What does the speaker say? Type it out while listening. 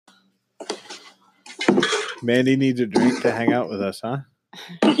Mandy needs a drink to hang out with us, huh?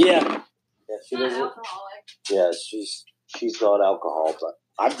 Yeah. She Not doesn't. alcoholic. Yeah, she's not alcohol, but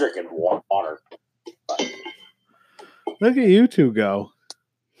I'm drinking water. Look at you two go.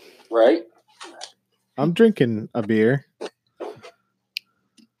 Right? I'm drinking a beer.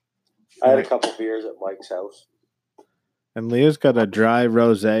 I had a couple beers at Mike's house. And Leah's got a dry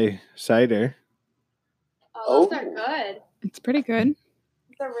rosé cider. Oh, those are good. It's pretty good.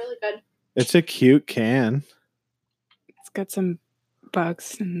 They're really good. It's a cute can. It's got some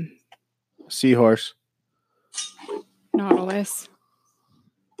bugs and Seahorse. Nautilus.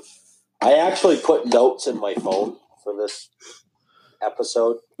 I actually put notes in my phone for this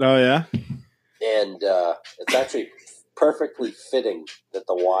episode, Oh, yeah? and it's actually perfectly fitting that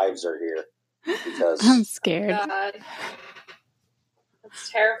the wives are here because I'm scared. God.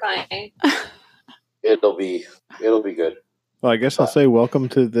 That's terrifying. it'll be good. Well, I guess I'll say welcome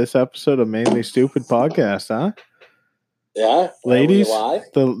to this episode of Mainly Stupid Podcast, huh? Yeah, Ladies, are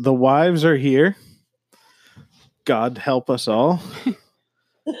we live? the wives are here. God help us all.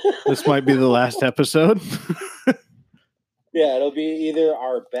 This might be the last episode. Yeah, it'll be either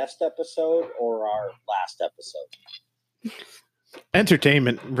our best episode or our last episode.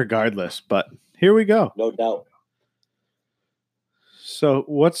 Entertainment regardless, but here we go. No doubt. So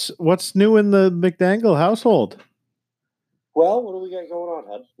what's new in the McDangle household? Well, what do we got going on,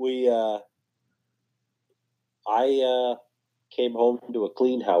 hon? I came home to a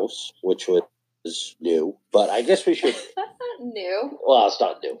clean house, which was new, but I guess we should. That's not new. Well, it's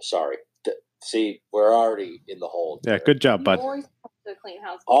not new. Sorry. See, we're already in the hole. Yeah, good job, bud. You always come to a clean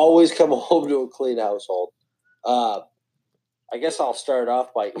house. Always come home to a clean household. I guess I'll start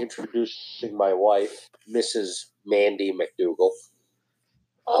off by introducing my wife, Mrs. Mandy McDougal.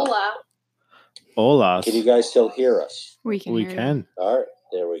 Hola. Hola. Can you guys still hear us? We can. We hear you. can. All right,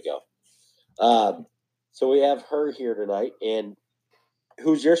 there we go. So we have her here tonight, and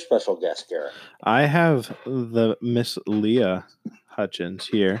who's your special guest, Garrett? I have the Miss Leah Hutchins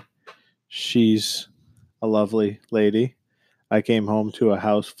here. She's a lovely lady. I came home to a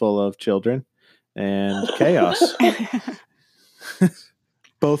house full of children and chaos.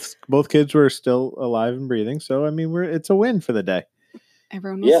 Both kids were still alive and breathing, so I mean, it's a win for the day.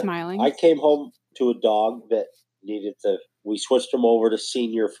 Everyone was smiling. I came home to a dog that needed to. We switched him over to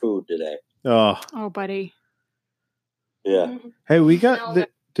senior food today. Oh, buddy. Yeah. Hey, we got.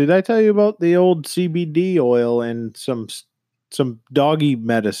 Did I tell you about the old CBD oil and some doggy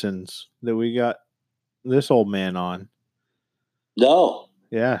medicines that we got this old man on? No.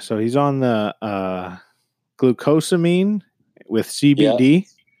 Yeah, so he's on the glucosamine with CBD.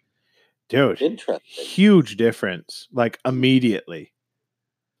 Dude, Interesting. huge difference, like immediately.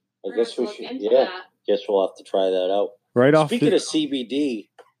 I guess we Look should. into Yeah. that. Guess we'll have to try that out. Right off. Speaking of CBD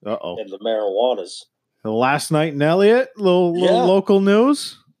Uh-oh. and the marijuanas, The last night in Elliott, little Yeah. local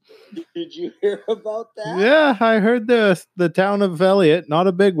news. did you hear about that? Yeah, I heard the town of Elliott, not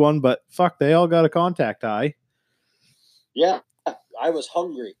a big one, but fuck, they all got a contact high. Yeah. I was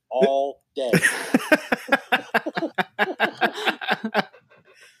hungry all day.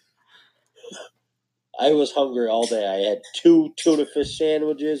 I was hungry all day. I had 2 tuna fish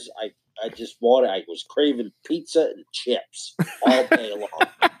sandwiches. I was craving pizza and chips all day long.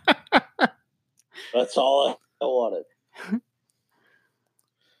 That's all I wanted.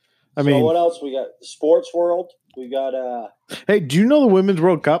 I mean, so what else we got? The sports world. We got hey, do you know the Women's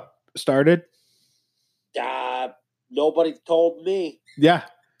World Cup started? nobody told me. Yeah.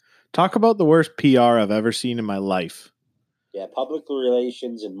 Talk about the worst PR I've ever seen in my life. Yeah, public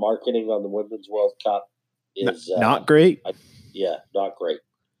relations and marketing on the Women's World Cup is not great. Not great.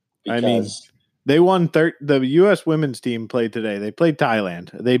 I mean, they won. The U.S. women's team played today. They played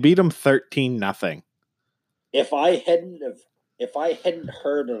Thailand. They beat them 13-0. If I hadn't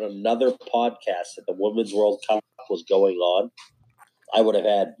heard on another podcast that the Women's World Cup was going on, I would have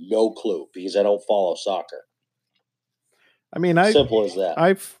had no clue because I don't follow soccer. I mean, simple as that.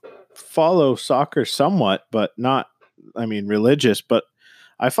 I follow soccer somewhat, but not. I mean, religious, but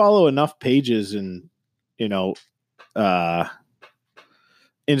I follow enough pages and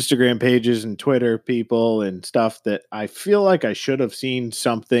Instagram pages and Twitter people and stuff that I feel like I should have seen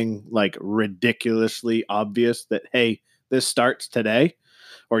something like ridiculously obvious that, hey, this starts today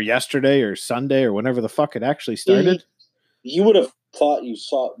or yesterday or Sunday or whenever the fuck it actually started. You would have thought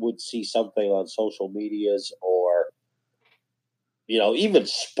would see something on social medias or, even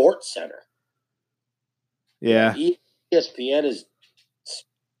Sports Center. Yeah. ESPN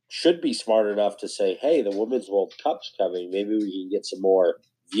should be smart enough to say, hey, the Women's World Cup's coming. Maybe we can get some more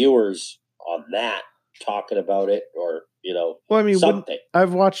viewers on that talking about it or Well, I mean, something.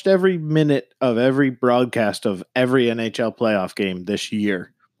 I've watched every minute of every broadcast of every NHL playoff game this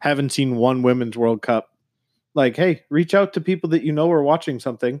year. Haven't seen one Women's World Cup. Like, hey, reach out to people that you know are watching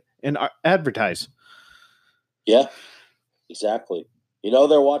something and advertise. Yeah, exactly.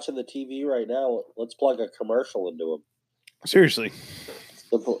 They're watching the TV right now. Let's plug a commercial into them. Seriously.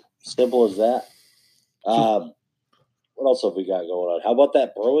 Simple as that. What else have we got going on? How about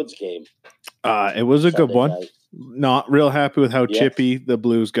that Bruins game? It was a good Sunday one. night? Not real happy with how Yeah. chippy the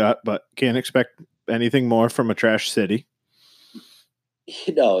Blues got, but can't expect anything more from a trash city.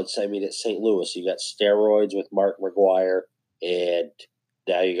 It's St. Louis. You got steroids with Mark McGuire, and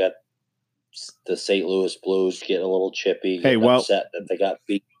now you got the St. Louis Blues getting a little chippy, upset that they got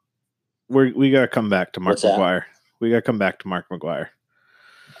beat. We got to come back to Mark What's that? McGuire. We got to come back to Mark McGuire.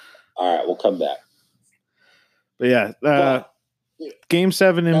 All right, we'll come back. But yeah, Game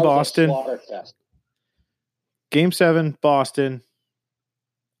 7 in Boston. Game 7, Boston.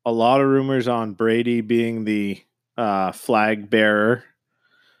 A lot of rumors on Brady being the flag bearer.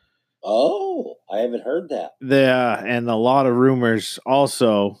 Oh, I haven't heard that. And a lot of rumors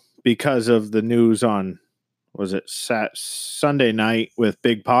also because of the news on, was it Sunday night with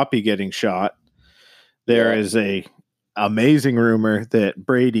Big Papi getting shot. There is a amazing rumor that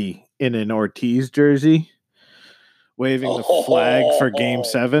Brady in an Ortiz jersey waving the flag for Game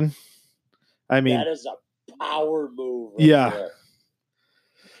 7. I mean, that is a power move. There.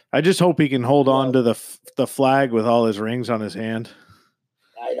 I just hope he can hold on to the flag with all his rings on his hand.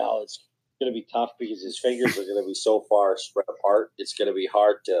 I know it's going to be tough because his fingers are going to be so far spread apart. It's going to be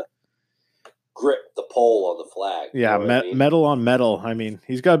hard to grip the pole on the flag. Yeah, metal on metal. I mean,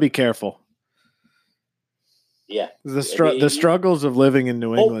 he's got to be careful. Yeah, the struggles of living in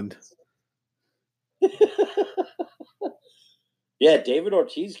New England. Yeah, David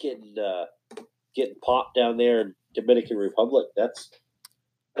Ortiz getting popped down there in Dominican Republic. That's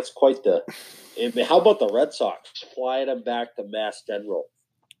quite the. How about the Red Sox flying him back to Mass General?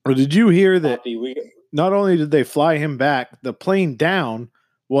 Well, did you hear that? Not only did they fly him back, the plane down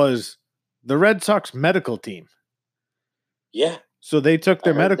was the Red Sox medical team. Yeah. So they took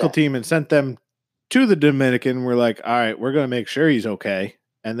their medical team and sent them to the Dominican. We're like, all right, we're going to make sure he's okay.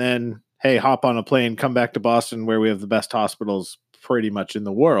 And then, hey, hop on a plane, come back to Boston where we have the best hospitals pretty much in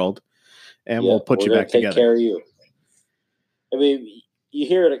the world. And we'll put you back together. Take care of you. I mean, you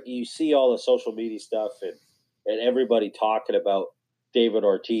hear it, you see all the social media stuff and everybody talking about David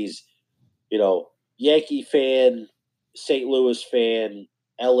Ortiz, Yankee fan, St. Louis fan,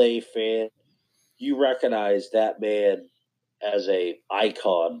 LA fan. You recognize that man as a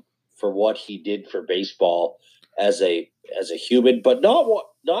icon for what he did for baseball as a human, but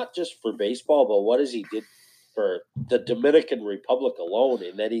not just for baseball, but what he did for the Dominican Republic alone.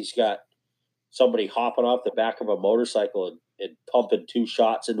 And then he's got somebody hopping off the back of a motorcycle and pumping 2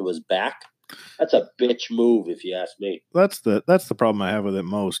 shots into his back. That's a bitch move, if you ask me. That's the problem I have with it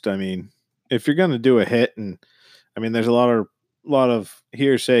most. I mean, if you're going to do a hit, and I mean, there's a lot of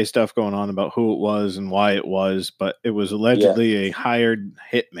hearsay stuff going on about who it was and why it was, but it was allegedly a hired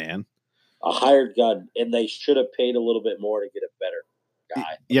hitman. A hired gun, and they should have paid a little bit more to get a better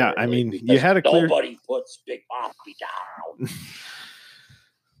guy. Yeah, I mean, you had a clear... Nobody puts Big Papi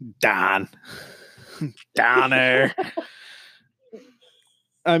down. Down there.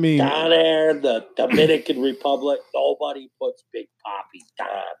 I mean, down there, the Dominican Republic, nobody puts Big Papi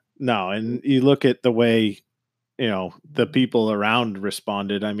down. No, and you look at the way, the people around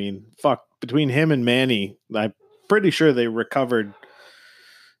responded. I mean, fuck, between him and Manny, I'm pretty sure they recovered,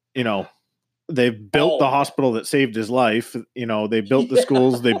 they built the hospital that saved his life. They built the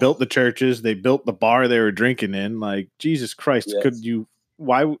schools, they built the churches, they built the bar they were drinking in. Like, Jesus Christ,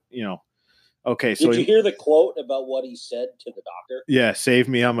 okay. So did you hear the quote about what he said to the doctor? Yeah, save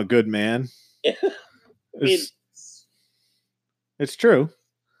me, I'm a good man. It's true.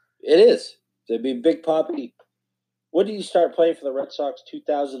 It is. I mean, Big Papi. When did you start playing for the Red Sox?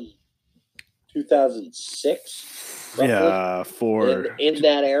 2006? Roughly? Yeah, in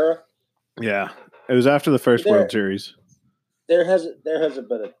that era. Yeah, it was after the first World Series. There hasn't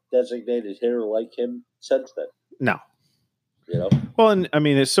been a designated hitter like him since then. No. Well, and I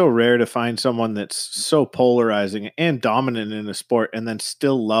mean, it's so rare to find someone that's so polarizing and dominant in the sport and then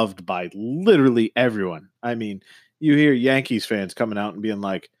still loved by literally everyone. I mean, you hear Yankees fans coming out and being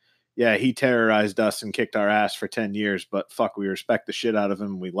like, yeah, he terrorized us and kicked our ass for 10 years, but fuck, we respect the shit out of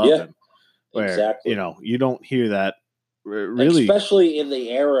him. We love him. Where, exactly. You don't hear that really. Especially in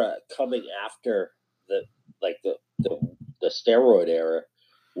the era coming after the steroid era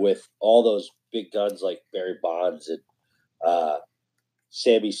with all those big guns like Barry Bonds and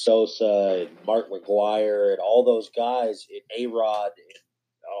Sammy Sosa and Mark McGuire and all those guys, and A-Rod, and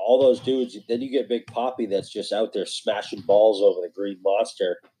all those dudes. Then you get Big Poppy that's just out there smashing balls over the green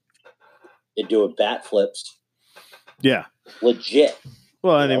monster and doing bat flips. Yeah. Legit.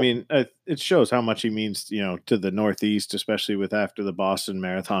 Well, and I mean, it shows how much he means, to the Northeast, especially with after the Boston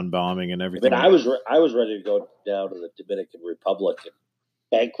Marathon bombing and everything. I was ready to go down to the Dominican Republic and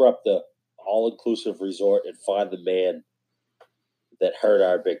bankrupt the all-inclusive resort and find the man that hurt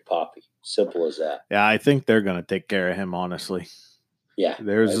our Big Poppy. Simple as that. Yeah, I think they're going to take care of him, honestly. Yeah.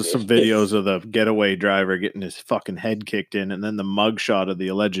 There's some videos of the getaway driver getting his fucking head kicked in, and then the mugshot of the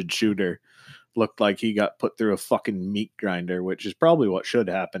alleged shooter looked like he got put through a fucking meat grinder, which is probably what should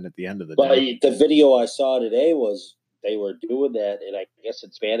happen at the end of the day. But the video I saw today was they were doing that, and I guess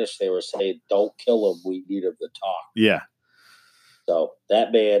in Spanish they were saying, "Don't kill him, we need him to talk." Yeah. So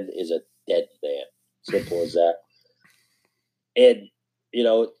that man is a dead man. Simple as that. And,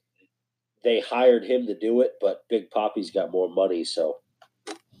 they hired him to do it, but Big Poppy's got more money, so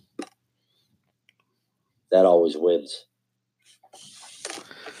that always wins.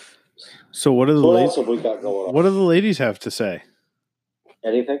 So what do the else have we got going on? What do the ladies have to say?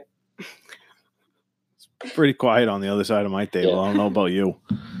 Anything? It's pretty quiet on the other side of my table. I don't know about you.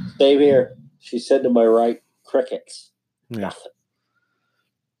 Same here. She said to my right, crickets. Yeah. Nothing.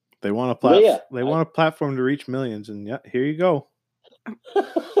 They want a platform to reach millions, and here you go.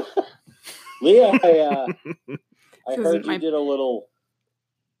 Leah, I heard you did a little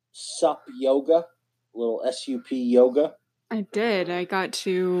SUP yoga, a little SUP yoga. I did. I got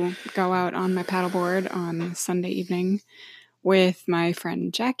to go out on my paddleboard on Sunday evening with my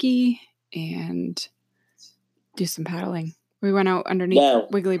friend Jackie and do some paddling. We went out underneath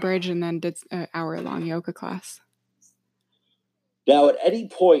Wiggly Bridge and then did an hour-long yoga class. Now, at any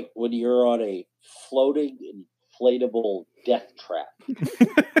point when you're on a floating, inflatable death trap,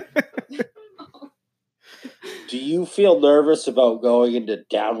 do you feel nervous about going into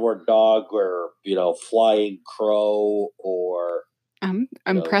downward dog or, flying crow or... I'm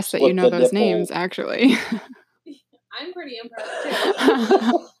impressed that you know those names, actually. I'm pretty impressed,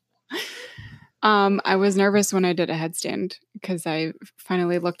 too. I was nervous when I did a headstand because I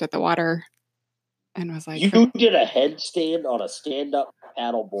finally looked at the water and was like... You did a headstand on a stand-up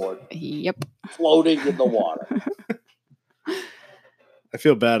paddleboard? Yep. Floating in the water. I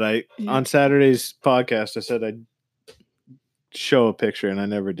feel bad. On Saturday's podcast, I said I'd show a picture, and I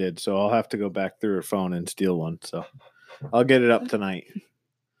never did. So I'll have to go back through her phone and steal one. So I'll get it up tonight.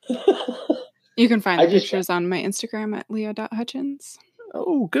 You can find the pictures on my Instagram at leo.hutchins.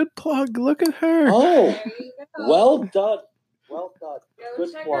 Oh, good plug. Look at her. Oh, well done. Well done. Go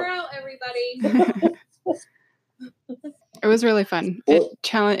check her out, everybody. It was really fun. There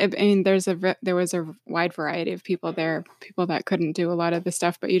was a wide variety of people there, people that couldn't do a lot of the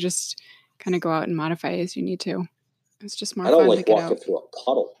stuff, but you just kind of go out and modify as you need to. It's just more fun to get out. I don't like walking through a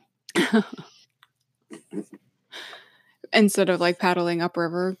puddle. Instead of paddling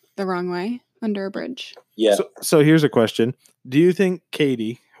upriver the wrong way under a bridge. Yeah. So here's a question. Do you think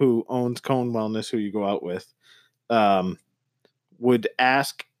Katie, who owns Cone Wellness, who you go out with, would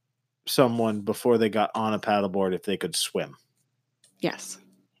ask someone before they got on a paddleboard if they could swim? Yes.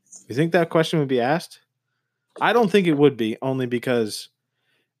 You think that question would be asked? I don't think it would be, only because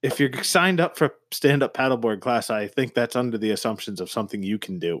if you're signed up for stand-up paddleboard class, I think that's under the assumptions of something you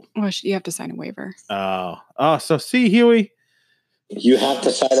can do. Well, you have to sign a waiver. So see, Huey? You have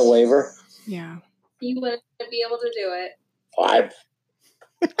to sign a waiver? Yeah. You wouldn't be able to do it.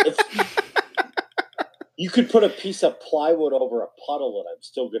 You could put a piece of plywood over a puddle, and I'm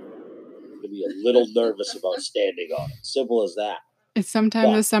still going to be a little nervous about standing on it. Simple as that. It's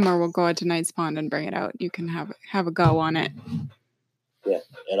sometime this summer we'll go out to Knight's Pond and bring it out. You can have a go on it. Yeah,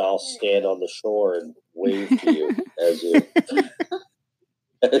 and I'll stand on the shore and wave to you as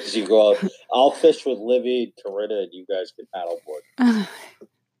you go out. I'll fish with Livy and Corinna, and you guys can paddleboard.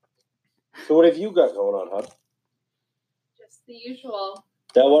 So what have you got going on, hon? Just the usual.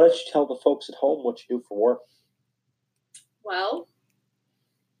 Now, why don't you tell the folks at home what you do for work? Well,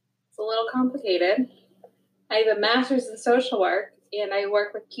 it's a little complicated. I have a master's in social work, and I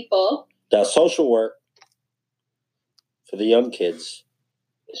work with people. Now, social work for the young kids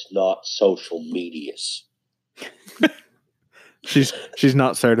is not social medias. She's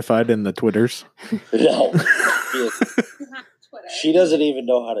not certified in the Twitters. No. She doesn't even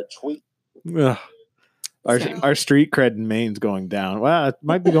know how to tweet. Ugh. Our street cred in Maine's going down. Well, it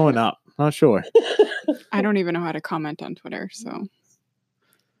might be going up. Not sure. I don't even know how to comment on Twitter, so.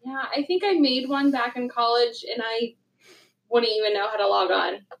 Yeah, I think I made one back in college, and I wouldn't even know how to log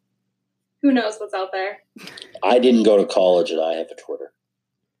on. Who knows what's out there? I didn't go to college, and I have a Twitter.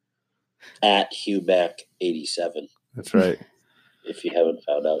 at HughMac87. That's right. If you haven't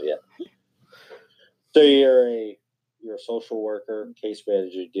found out yet. So you're a social worker, case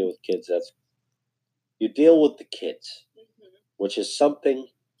manager, you deal with kids. You deal with the kids, which is something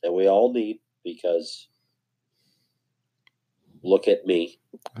that we all need because look at me.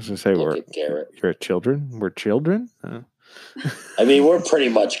 I was going to say, look at Garrett. You're children? We're children? I mean, we're pretty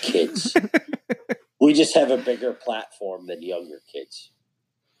much kids. We just have a bigger platform than younger kids.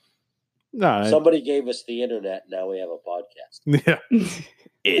 No, somebody gave us the internet. Now we have a podcast. Yeah.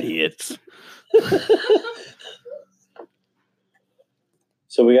 Idiots.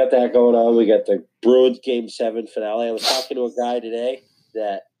 So we got that going on. We got the Bruins Game 7 finale. I was talking to a guy today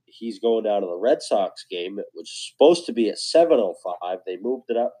that he's going down to the Red Sox game, which is supposed to be at 7:05. They moved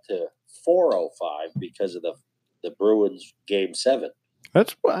it up to 4:05 because of the Bruins Game 7.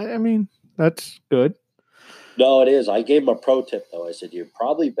 That's good. No, it is. I gave him a pro tip, though. I said, you're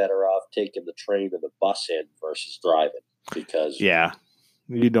probably better off taking the train or the bus in versus driving because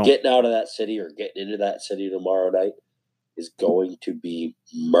you don't getting out of that city or getting into that city tomorrow night is going to be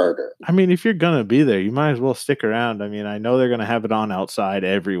murder. I mean, if you're going to be there, you might as well stick around. I mean, I know they're going to have it on outside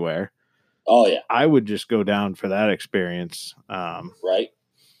everywhere. Oh, yeah. I would just go down for that experience. Right.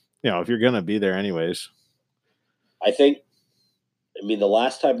 If you're going to be there anyways. The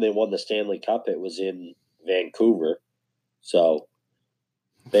last time they won the Stanley Cup, it was in Vancouver. So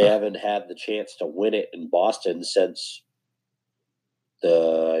they haven't had the chance to win it in Boston since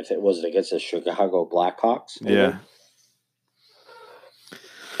was it against the Chicago Blackhawks? Yeah.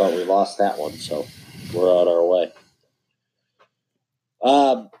 But we lost that one, so we're on our way.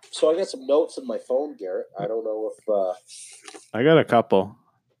 So I got some notes on my phone, Garrett. I don't know if I got a couple.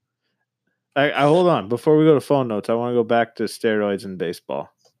 I hold on. Before we go to phone notes, I want to go back to steroids in baseball.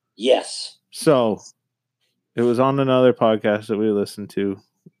 Yes. So it was on another podcast that we listened to.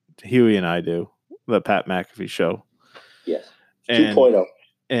 Huey and I do, the Pat McAfee show. Yes. 2.0.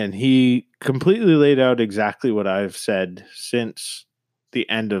 And he completely laid out exactly what I've said since the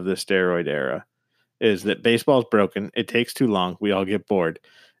end of the steroid era, is that baseball's broken. It takes too long. We all get bored.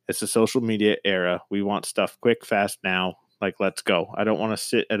 It's a social media era. We want stuff quick, fast now. Like, let's go. I don't want to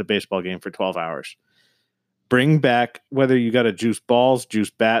sit at a baseball game for 12 hours. Bring back, whether you got to juice balls, juice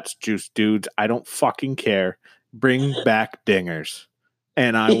bats, juice dudes, I don't fucking care. Bring back dingers.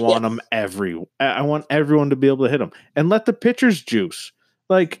 And I want them I want everyone to be able to hit them. And let the pitchers juice.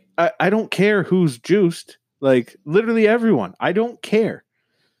 Like, I don't care who's juiced. Like, literally everyone. I don't care.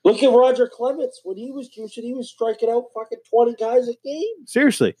 Look at Roger Clemens. When he was juicing, he was striking out fucking 20 guys a game.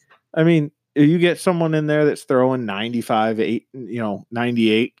 Seriously. I mean, you get someone in there that's throwing 95,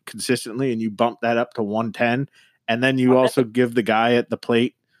 98 consistently, and you bump that up to 110, and then you also give the guy at the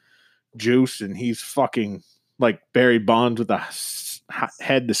plate juice, and he's fucking like Barry Bonds with a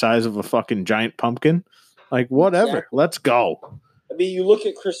head the size of a fucking giant pumpkin. Like, whatever. Exactly. Let's go. I mean, you look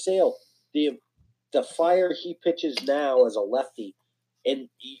at Chris Sale, the fire he pitches now as a lefty, and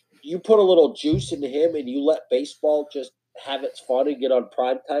you put a little juice into him, and you let baseball just have its fun and get on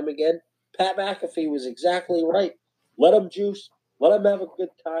prime time again. Pat McAfee was exactly right. Let him juice. Let him have a good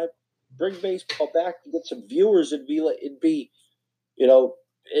time. Bring baseball back and get some viewers and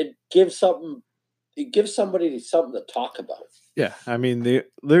it gives somebody something to talk about. Yeah, I mean,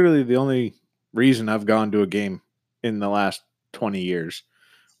 literally the only reason I've gone to a game in the last 20 years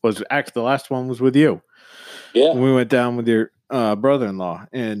was actually the last one was with you. Yeah, we went down with your brother-in-law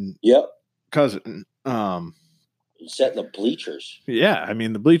and cousin. Set in the bleachers. Yeah, I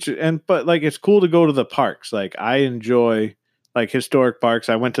mean the bleachers, but like it's cool to go to the parks. Like I enjoy like historic parks.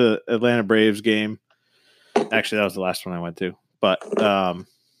 I went to the Atlanta Braves game. Actually, that was the last one I went to. But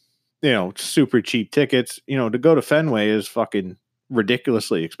super cheap tickets. To go to Fenway is fucking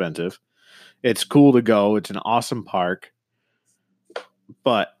ridiculously expensive. It's cool to go. It's an awesome park.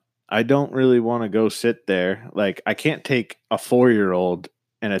 But I don't really want to go sit there. Like I can't take a 4-year-old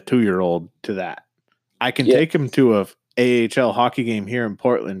and a 2-year-old to that. I can take him to a AHL hockey game here in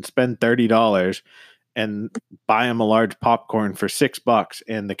Portland, spend $30 and buy him a large popcorn for $6,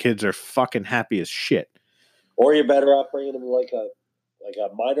 and the kids are fucking happy as shit. Or you're better off bringing them like a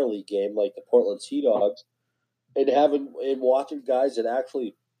minor league game, like the Portland Sea Dogs, and watching guys that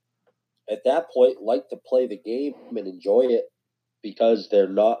actually, at that point, like to play the game and enjoy it because they're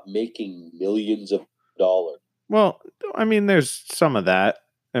not making millions of dollars. Well, I mean, there's some of that.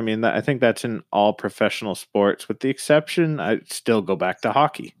 I mean, I think that's in all professional sports, with the exception, I still go back to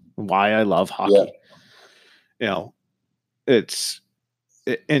hockey. Why I love hockey. Yeah.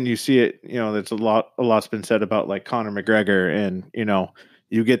 And you see it, there's a lot's been said about like Conor McGregor and,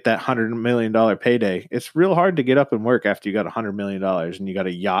 you get that $100 million payday. It's real hard to get up and work after you got $100 million and you got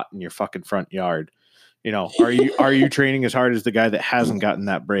a yacht in your fucking front yard. You know, are you training as hard as the guy that hasn't gotten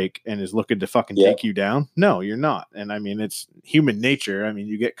that break and is looking to fucking take you down? No, you're not. And I mean, it's human nature. I mean,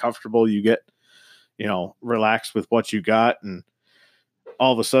 you get comfortable, you get, you know, relaxed with what you got, and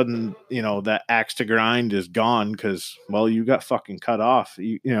all of a sudden, you know, that axe to grind is gone because, well, you got fucking cut off.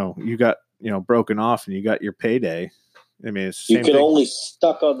 You got, you know, broken off, and you got your payday. I mean, it's the same you can thing. only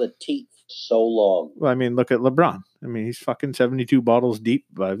stuck on the teeth so long. Well, I mean, look at LeBron. I mean, he's fucking 72 bottles deep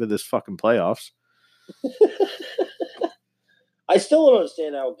by this fucking playoffs. I still don't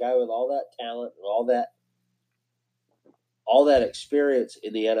understand how a guy with all that talent and all that experience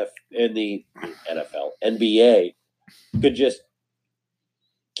in the NFL, NBA, could just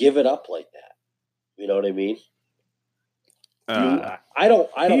give it up like that. You know what I mean? I don't.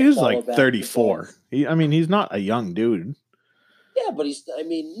 He is like 34. He's not a young dude. Yeah, but he's. I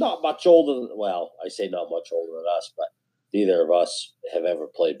mean, not much older than. Well, I say not much older than us, but neither of us have ever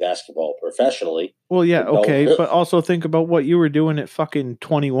played basketball professionally. Well, yeah, okay, but also think about what you were doing at fucking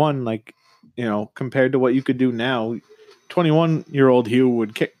 21, like, you know, compared to what you could do now. 21-year-old Hugh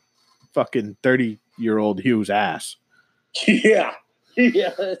would kick fucking 30-year-old Hugh's ass. Yeah.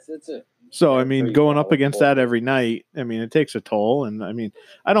 Yeah, it's a... So, I mean, going up against that every night, I mean, it takes a toll. And, I mean,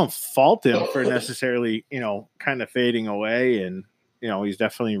 I don't fault him for necessarily, you know, kind of fading away. And, you know, he's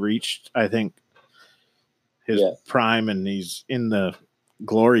definitely reached, I think, his prime, and he's in the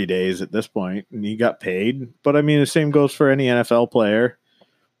glory days at this point, and he got paid. But, I mean, the same goes for any NFL player.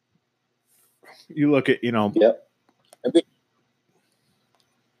 You look at, you know,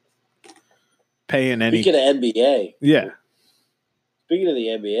 paying any... Speaking of NBA. Yeah. Speaking of the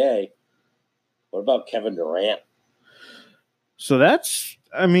NBA, what about Kevin Durant? So that's,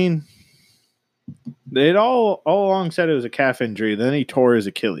 I mean, they'd all along said it was a calf injury. Then he tore his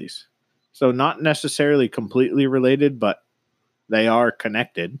Achilles. So not necessarily completely related, but they are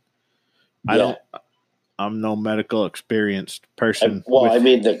connected. Yeah. I'm no medical experienced person. I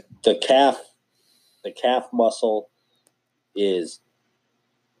mean, the calf muscle is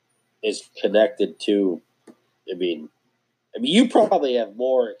connected to, I mean, you probably have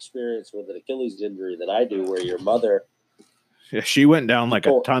more experience with an Achilles injury than I do, where your mother... Yeah, she went down like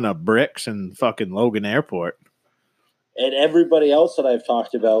a ton of bricks in fucking Logan Airport. And everybody else that I've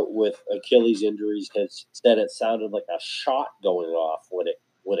talked about with Achilles injuries has said it sounded like a shot going off when it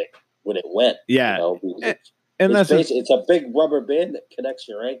went. Yeah. You know? And it's a big rubber band that connects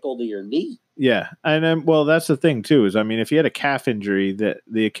your ankle to your knee. Yeah. And then, well, that's the thing too, is, I mean, if you had a calf injury, that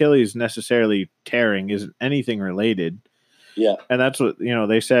the Achilles necessarily tearing isn't anything related. Yeah. And that's what, you know,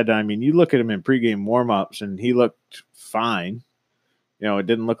 they said. I mean, you look at him in pregame warm-ups and he looked fine. You know, it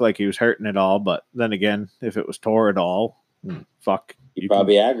didn't look like he was hurting at all. But then again, if it was Toradol, fuck. You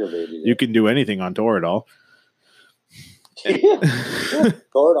probably aggravated it. You can do anything on Toradol.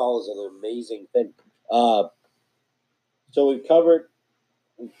 Toradol is an amazing thing. So we've covered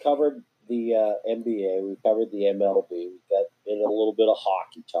the NBA, we've covered the MLB, we've got in a little bit of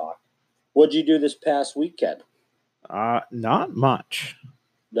hockey talk. What'd you do this past weekend? Not much.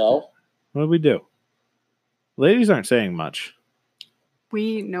 No? What did we do? Ladies aren't saying much.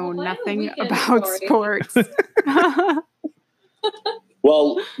 We know nothing about sports.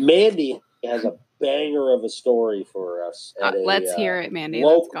 Well, Mandy has a banger of a story for us. Let's hear it, Mandy.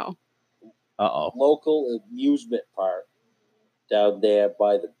 Let's go. Local amusement park down there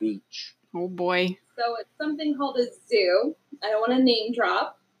by the beach. Oh, boy. So it's something called a zoo. I don't want to name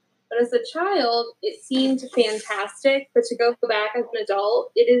drop. But as a child, it seemed fantastic. But to go back as an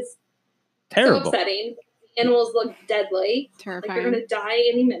adult, it is terrible. So upsetting. The animals look deadly. Terrifying. Like they're going to die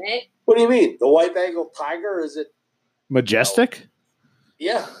any minute. What do you mean? The white Bengal tiger? Is it majestic?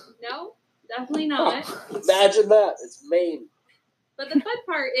 Yeah. No, definitely not. Imagine that. It's Maine. But the fun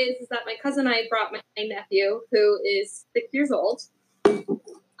part is that my cousin and I brought my nephew, who is 6 years old.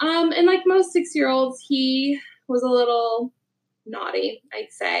 And like most 6-year-olds, he was a little naughty,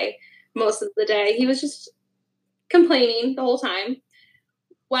 I'd say, most of the day. He was just complaining the whole time.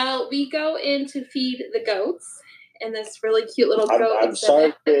 Well, we go in to feed the goats in this really cute little goat I'm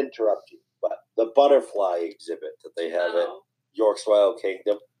sorry to interrupt you, but the butterfly exhibit that they have at York's Wild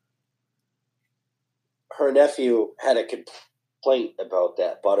Kingdom, her nephew had a complaint about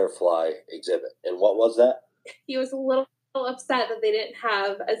that butterfly exhibit. And what was that? He was a little upset that they didn't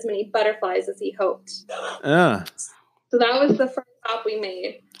have as many butterflies as he hoped. So that was the first stop we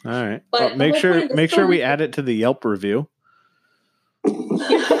made. All right. But make sure we add it to the Yelp review.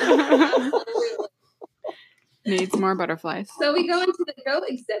 Needs more butterflies. So we go into the goat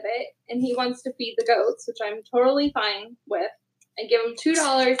exhibit, and he wants to feed the goats, which I'm totally fine with. and give him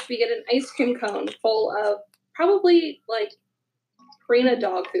 $2 to get an ice cream cone full of probably like Purina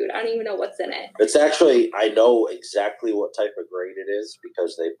dog food. I don't even know what's in it. It's actually, I know exactly what type of grade it is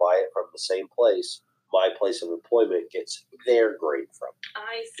because they buy it from the same place my place of employment gets their grade from.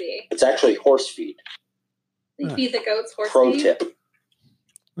 I see. It's actually horse feed. They feed the goats horse Pro feed? tip.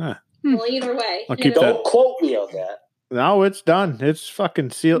 Well, either way. I'll keep Don't quote me on that. No, it's done. It's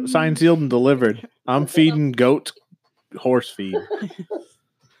fucking sealed, signed, sealed, and delivered. I'm feeding goats horse feed.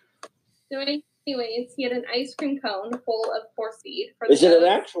 So anyways, he had an ice cream cone full of horse feed. For Is it an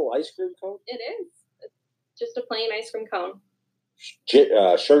goats. actual ice cream cone? It is. It's just a plain ice cream cone.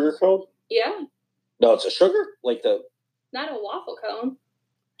 Sugar cone? Yeah. No, it's a sugar? Like the... Not a waffle cone.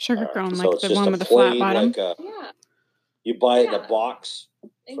 Sugar cone, so like it's the just one a with the flat plain, bottom. like a, Yeah. you buy it in Yeah. a box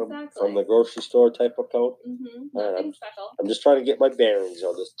Exactly. from the grocery store type of cone. Mm-hmm. All right, Nothing special. I'm just trying to get my bearings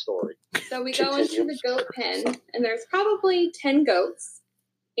on this story. So we go into the goat pen, and there's probably 10 goats.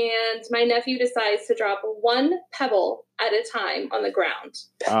 And my nephew decides to drop one pebble at a time on the ground.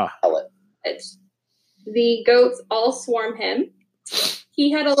 Pellet. The goats all swarm him. He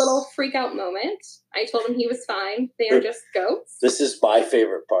had a little freak out moment. I told him he was fine. They are just goats. This is my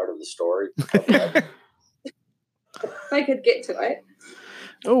favorite part of the story. If I could get to it.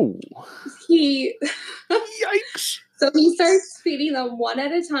 Oh. Yikes. So he starts feeding them one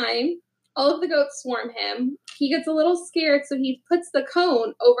at a time. All of the goats swarm him. He gets a little scared, so he puts the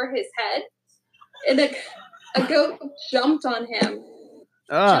cone over his head. And a goat jumped on him.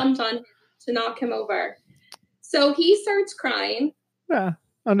 Jumped on him to knock him over. So he starts crying. Yeah,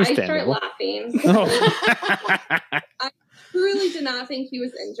 I start understandable. laughing. Oh. I truly did not think he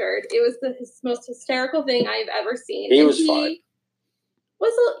was injured. It was the most hysterical thing I've ever seen. He was fine.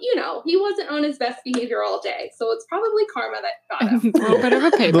 He wasn't on his best behavior all day, so it's probably karma that got him. A little bit of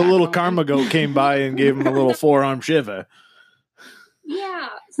a payback. The little moment. karma goat came by and gave him a little forearm shiver. Yeah,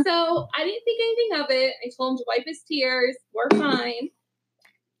 so I didn't think anything of it. I told him to wipe his tears. We're fine.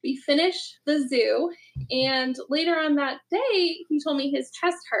 We finished the zoo, and later on that day, he told me his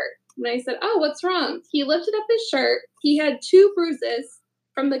chest hurt. And I said, "Oh, what's wrong?" He lifted up his shirt. He had 2 bruises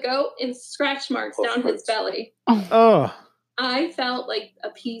from the goat and scratch marks down his belly. Oh. I felt like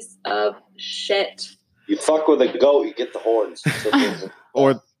a piece of shit. You fuck with a goat, you get the horns.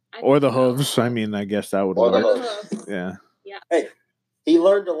 Or the hooves. I mean, I guess that would Or the work. hooves. Yeah. Yeah. Hey, he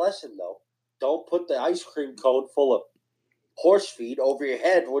learned a lesson, though. Don't put the ice cream cone full of horse feed over your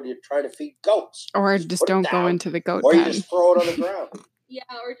head when you're trying to feed goats. Or just put it don't go down, into the goat Or you pen. just throw it on the ground. Yeah,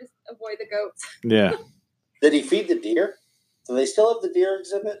 or just avoid the goats. Yeah. Did he feed the deer? Do they still have the deer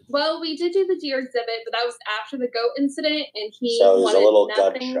exhibit? Well, we did do the deer exhibit, but that was after the goat incident, and he So it was a wanted little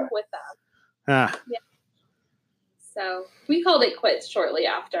nothing gunshot. with them. Ah. Yeah. So we called it quits shortly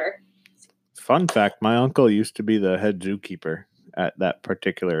after. Fun fact, my uncle used to be the head zookeeper at that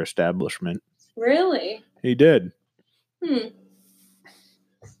particular establishment. Really? He did.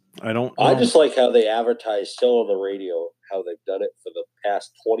 I don't just like how they advertise still on the radio, how they've done it for the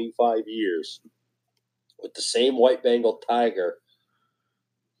past 25 years with the same white Bengal tiger.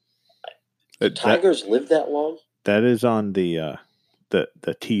 Tigers live that long? That is on the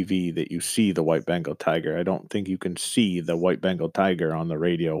TV that you see the white Bengal tiger. I don't think you can see the white Bengal tiger on the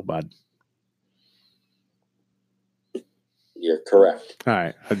radio, bud. You're correct. All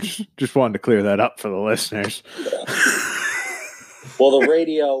right. I just wanted to clear that up for the listeners. Well, the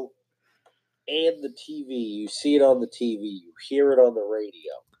radio and the TV, you see it on the TV, you hear it on the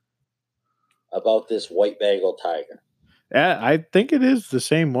radio about this white Bengal tiger. Yeah, I think it is the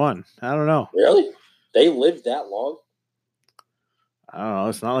same one. I don't know. Really? They lived that long? I don't know.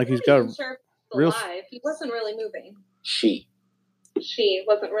 It's not like he's I'm got not even sure if he's real. alive. He wasn't really moving. She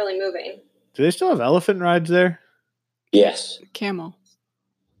wasn't really moving. Do they still have elephant rides there? Yes. Camel.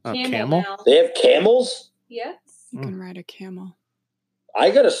 Camel? now. They have camels? Yes. You can ride a camel. I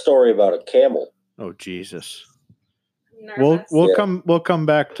got a story about a camel. Oh Jesus! Nervous. We'll come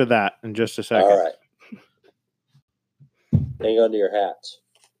back to that in just a second. All right. Hang on to your hats.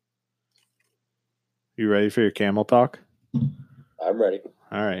 You ready for your camel talk? I'm ready.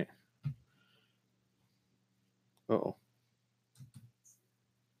 All right. Uh-oh.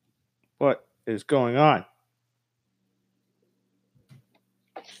 What is going on?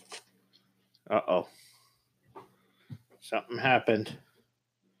 Uh-oh. Something happened.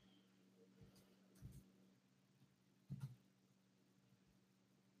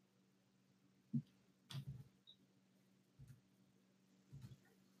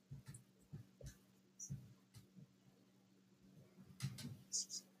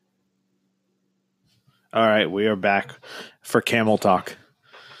 All right, we are back for camel talk.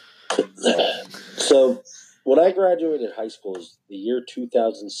 So when I graduated high school was the year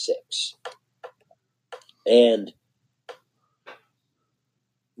 2006. And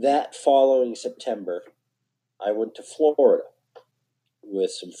that following September, I went to Florida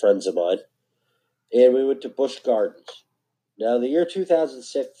with some friends of mine, and we went to Busch Gardens. Now, the year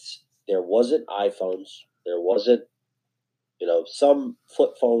 2006, there wasn't iPhones. There wasn't, some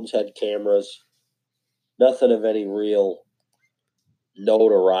flip phones had cameras. Nothing of any real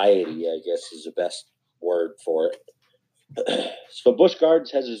notoriety, I guess is the best word for it. So Busch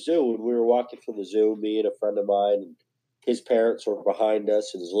Gardens has a zoo, and we were walking through the zoo, me and a friend of mine, and his parents were behind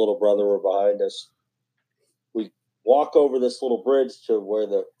us, and his little brother were behind us. We walk over this little bridge to where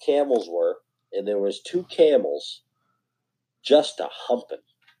the camels were, and there was 2 camels just a humping.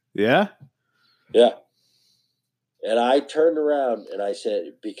 Yeah? Yeah. And I turned around and I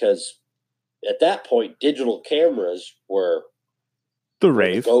said, because at that point, digital cameras were The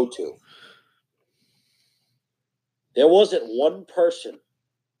rave. go-to. There wasn't one person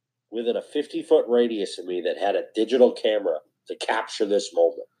within a 50-foot radius of me that had a digital camera to capture this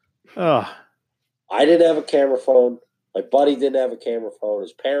moment. Oh, I didn't have a camera phone. My buddy didn't have a camera phone.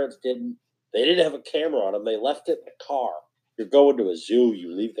 His parents didn't. They didn't have a camera on them. They left it in the car. You're going to a zoo.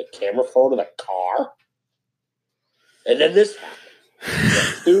 You leave the camera phone in the car? And then this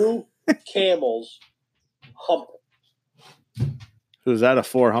happened. 2 camels humping. was that a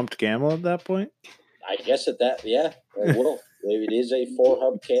 4-humped camel at that point? I guess at that, yeah, I will. Maybe it is a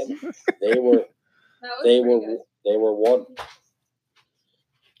 4-hump camel. They were one.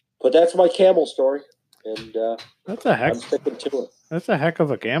 But that's my camel story, and That's a heck. I'm sticking to it. That's a heck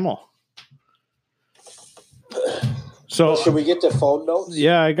of a camel. So Should we get to phone notes?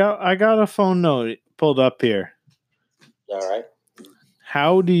 yeah, I got a phone note pulled up here. All right.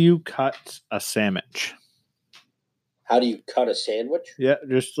 How do you cut a sandwich? How do you cut a sandwich? Yeah,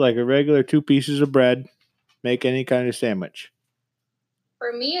 just like a regular 2 pieces of bread. Make any kind of sandwich.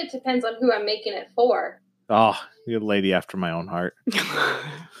 For me, it depends on who I'm making it for. Oh, you're a lady after my own heart.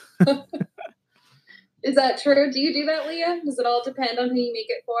 Is that true? Do you do that, Leah? Does it all depend on who you make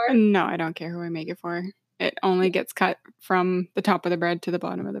it for? No, I don't care who I make it for. It only gets cut from the top of the bread to the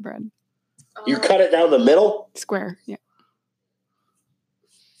bottom of the bread. You cut it down the middle? Square, yeah.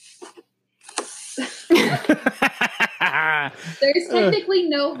 There's technically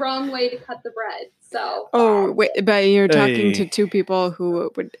no wrong way to cut the bread. So. Oh, wait, but you're talking Hey. to 2 people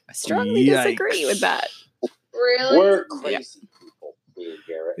who would strongly disagree with that. Really? We're crazy people, me and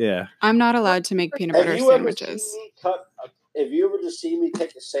Garrett. Yeah. I'm not allowed to make peanut butter Have you ever sandwiches. seen me have you ever just seen me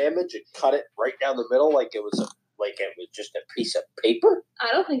take a sandwich and cut it right down the middle like it was just a piece of paper?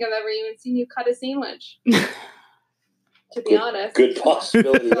 I don't think I've ever even seen you cut a sandwich. To be honest. Good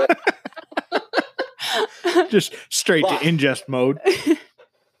possibility. Just straight to But- ingest mode.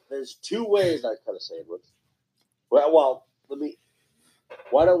 There's 2 ways I cut a sandwich. Well,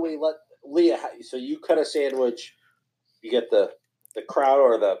 why don't we let Leah, so you cut a sandwich, you get the crown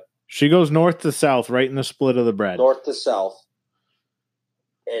or the She goes north to south, right in the split of the bread. north to south,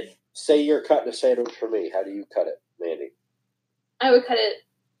 and say you're cutting a sandwich for me. How do you cut it, Mandy? I would cut it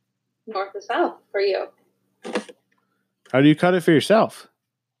north to south for you. How do you cut it for yourself?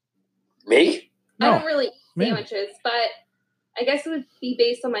 Me? I No, don't really eat man. sandwiches, but I guess it would be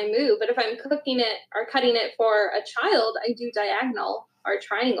based on my mood. But if I'm cooking it or cutting it for a child, I do diagonal or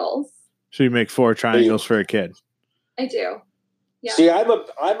triangles. So you make 4 triangles for a kid. I do. Yeah. See, I'm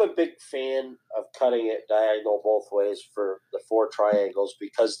a big fan of cutting it diagonal both ways for the 4 triangles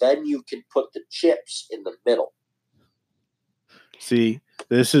because then you can put the chips in the middle. See,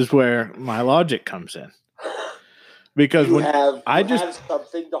 this is where my logic comes in. Because You when have have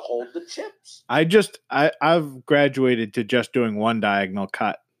something to hold the chips. I've graduated to just doing one diagonal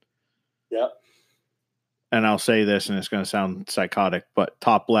cut. Yep. And I'll say this, and it's going to sound psychotic, but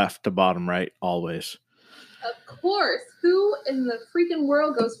top left to bottom right, always. Of course. Who in the freaking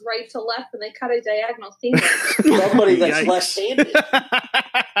world goes right to left when they cut a diagonal sandwich? Somebody that's Yikes. left-handed.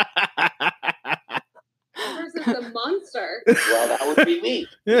 Versus a monster. Well, that would be me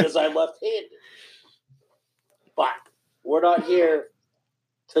because I'm left-handed. But we're not here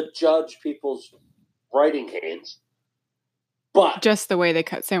to judge people's writing hands. But Just the way they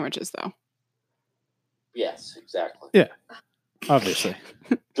cut sandwiches, though. yes, exactly. Yeah. Obviously.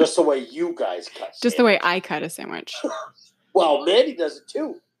 Just the way you guys cut. Just the way I cut a sandwich. Well, Mandy does it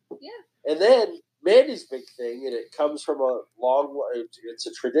too. Yeah. And then Mandy's big thing, and it comes from a long way. It's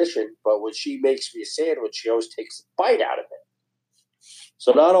a tradition, but when she makes me a sandwich, she always takes a bite out of it.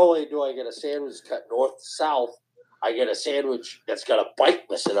 So not only do I get a sandwich cut north to south, I get a sandwich that's got a bite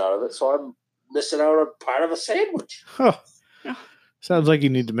missing out of it. So I'm missing out on part of a sandwich. Huh. Sounds like you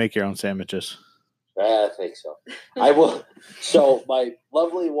need to make your own sandwiches. I think so. I will. So my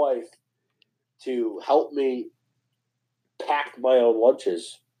lovely wife, to help me pack my own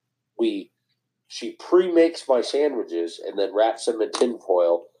lunches, she pre-makes my sandwiches and then wraps them in tin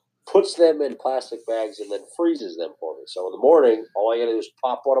foil, puts them in plastic bags, and then freezes them for me. So in the morning, all I got to do is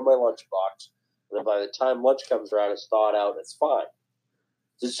pop one in my lunchbox, and then by the time lunch comes around, it's thawed out. It's fine.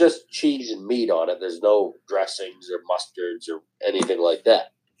 It's just cheese and meat on it. There's no dressings or mustards or anything like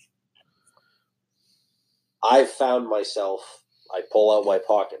that. I found myself, I pull out my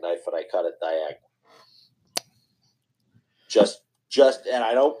pocket knife and I cut it diagonal. And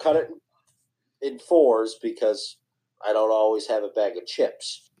I don't cut it in fours because I don't always have a bag of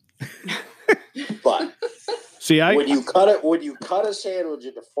chips. But See, when you cut a sandwich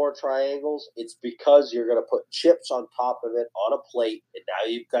into 4 triangles, it's because you're going to put chips on top of it on a plate, and now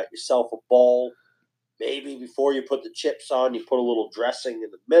you've got yourself a bowl. Maybe before you put the chips on, you put a little dressing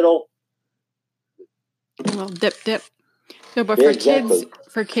in the middle. A little dip. No, but Yeah,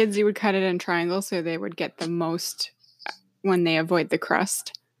 for kids, you would cut it in triangles so they would get the most when they avoid the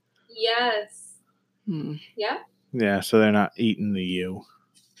crust. Yes. Yeah. Yeah, so they're not eating the U.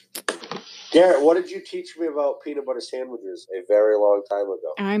 Garrett, what did you teach me about peanut butter sandwiches a very long time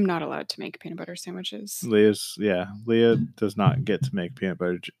ago? I'm not allowed to make peanut butter sandwiches. Leah does not get to make peanut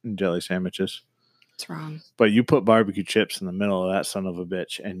butter and jelly sandwiches. It's wrong. But you put barbecue chips in the middle of that son of a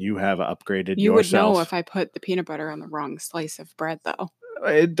bitch, and you have upgraded You yourself. would know if I put the peanut butter on the wrong slice of bread, though.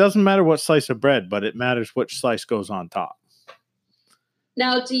 It doesn't matter what slice of bread, but it matters which slice goes on top.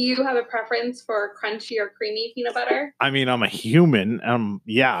 Now, do you have a preference for crunchy or creamy peanut butter? I mean, I'm a human.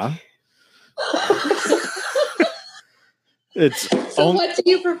 Yeah. It's So what do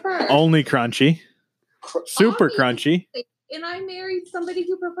you prefer? Only crunchy. Super crunchy. And I married somebody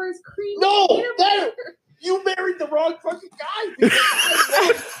who prefers creamy No, peanut butter. you married the wrong fucking guy because I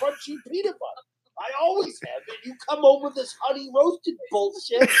love crunchy peanut butter. I always have. And you come home with this honey roasted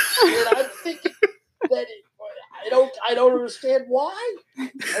bullshit, and I'm thinking that I don't understand why.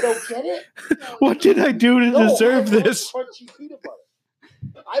 I don't get it. What did I do to deserve this? Crunchy peanut butter.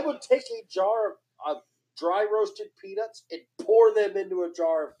 I would take a jar of dry roasted peanuts and pour them into a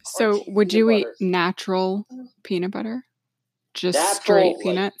jar of crunchy So would you eat butter. natural peanut butter? Just Natural, straight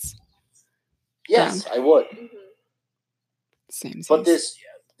peanuts? Yes, I would. Same. But this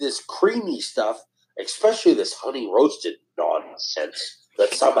creamy stuff, especially this honey roasted nonsense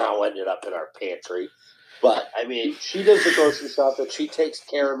that somehow ended up in our pantry. But I mean, she does the grocery shopping. She takes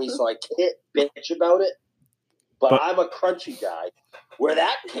care of me, so I can't bitch about it. But I'm a crunchy guy. Where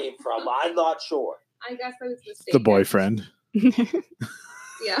that came from, I'm not sure. I guess I was mistaken. The boyfriend.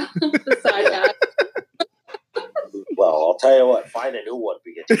 Yeah, the side guy. Well, I'll tell you what. Find a new one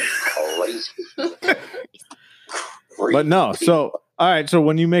because it's crazy. But no, so all right. So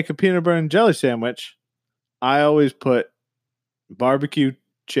when you make a peanut butter and jelly sandwich, I always put barbecue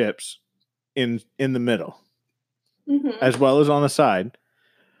chips in the middle, as well as on the side.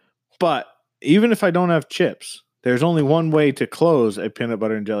 But even if I don't have chips, there's only one way to close a peanut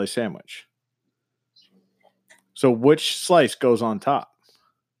butter and jelly sandwich. So which slice goes on top?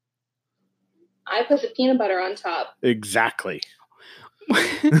 I put the peanut butter on top. Exactly.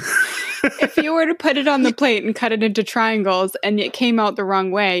 If you were to put it on the plate and cut it into triangles and it came out the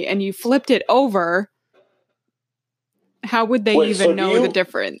wrong way and you flipped it over, how would they even know the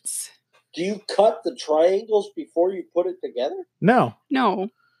difference? Do you cut the triangles before you put it together? No.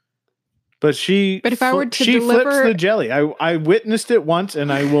 But if I were to she deliver flips the jelly. I witnessed it once,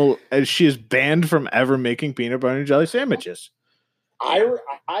 and I will. She is banned from ever making peanut butter and jelly sandwiches. I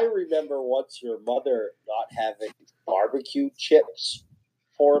remember once your mother not having barbecue chips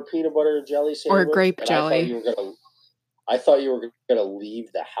for a peanut butter and jelly sandwich, or grape jelly. I thought you were gonna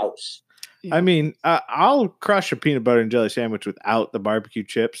leave the house. Yeah. I mean, I'll crush a peanut butter and jelly sandwich without the barbecue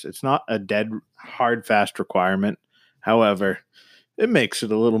chips. It's not a dead hard fast requirement. However, it makes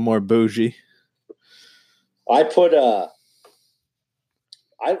it a little more bougie. I put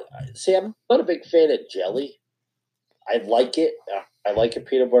I'm not a big fan of jelly. I like it. I like a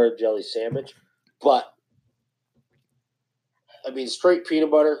peanut butter and jelly sandwich, but I mean, straight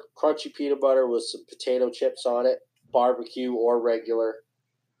peanut butter, crunchy peanut butter with some potato chips on it, barbecue or regular.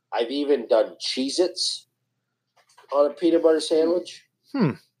 I've even done Cheez-Its on a peanut butter sandwich.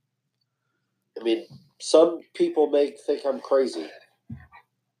 I mean, some people think I'm crazy.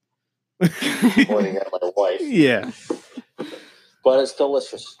 Pointing at my wife. Yeah. But it's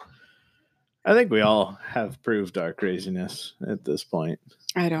delicious. I think we all have proved our craziness at this point.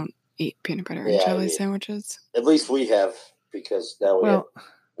 I don't eat peanut butter and jelly sandwiches. At least we have, because now we have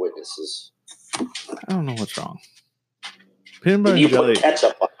witnesses. I don't know what's wrong. Peanut butter and jelly. Put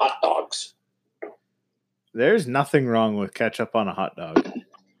ketchup on hot dogs. There's nothing wrong with ketchup on a hot dog.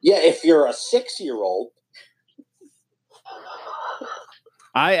 Yeah, if you're a 6-year-old.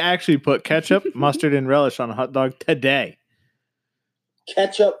 I actually put ketchup, mustard, and relish on a hot dog today.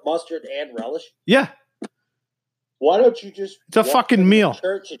 Ketchup, mustard, and relish? Yeah. Why don't you just... It's a walk fucking into the meal.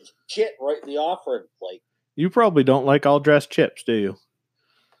 church and shit right in the offering plate. You probably don't like all-dressed chips, do you?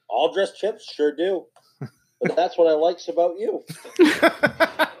 All-dressed chips? Sure do. But that's what I likes about you.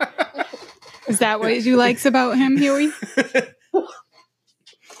 Is that what you likes about him, Huey?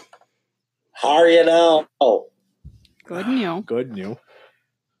 How are you now? Oh, Good new. Good new.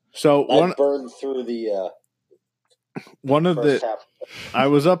 So I burned through the one of first the half. I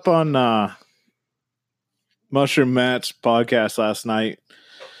was up on Mushroom Matt's podcast last night,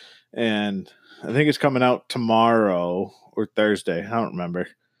 and I think it's coming out tomorrow or Thursday. I don't remember.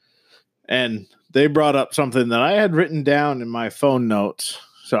 And they brought up something that I had written down in my phone notes.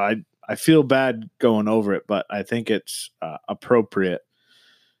 So I feel bad going over it, but I think it's appropriate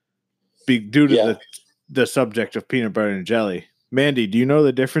due to the subject of peanut butter and jelly. Mandy, do you know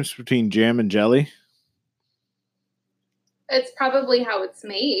the difference between jam and jelly? It's probably how it's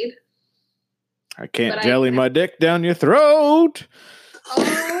made. I can't jelly my dick down your throat.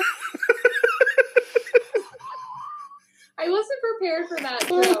 Oh. I wasn't prepared for that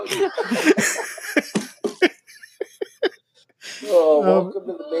joke. Oh, welcome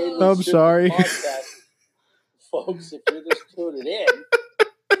to the Mainly I'm Stupid sorry. Podcast. Folks, if you're just tuning in.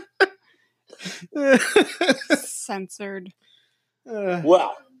 Censored.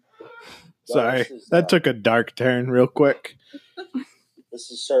 Well. Sorry. That took a dark turn real quick.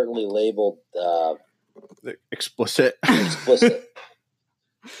 This is certainly labeled explicit. But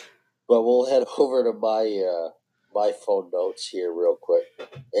we'll head over to my phone notes here real quick.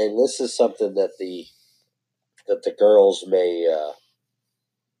 And this is something that the girls may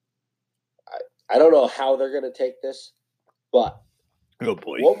I don't know how they're going to take this, but oh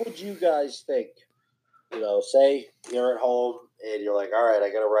boy, what would you guys think? Say you're at home and you're like, all right,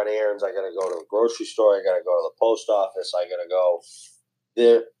 I got to run errands. I got to go to the grocery store. I got to go to the post office. I got to go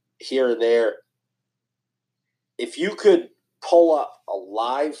there, here and there. If you could pull up a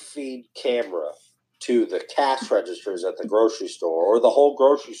live feed camera to the cash registers at the grocery store or the whole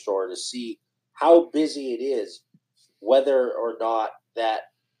grocery store to see how busy it is, whether or not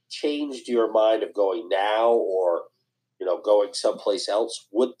that changed your mind of going now or, going someplace else,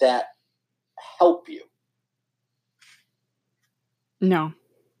 would that help you? No,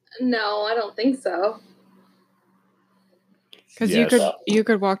 I don't think so. Because you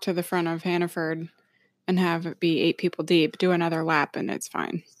could walk to the front of Hannaford and have it be 8 people deep, do another lap, and it's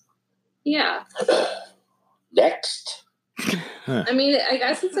fine. Yeah. Next. I mean, I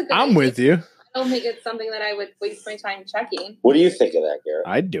guess it's a good I'm idea. with you. I don't think it's something that I would waste my time checking. What do you think of that, Garrett?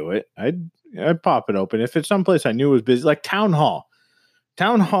 I'd do it. I'd pop it open. If it's someplace I knew was busy, like Town Hall.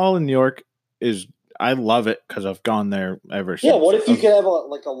 Town Hall in New York I love it because I've gone there ever since. Yeah, what if you could have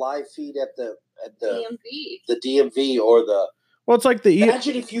a live feed at the DMV. The DMV or the... Well, it's like the...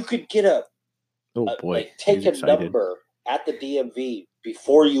 Imagine if you could get take a number at the DMV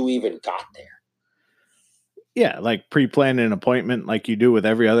before you even got there. Yeah, like pre-plan an appointment like you do with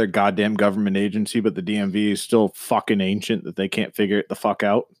every other goddamn government agency, but the DMV is still fucking ancient that they can't figure it the fuck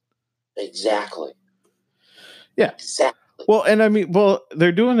out. Exactly. Yeah. Exactly. Well, and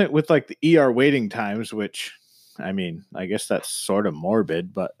they're doing it with like the ER waiting times, which, I mean, I guess that's sort of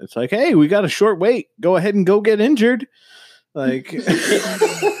morbid, but it's like, hey, we got a short wait. Go ahead and go get injured. Like,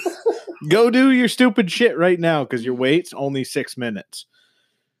 go do your stupid shit right now because your wait's only 6 minutes.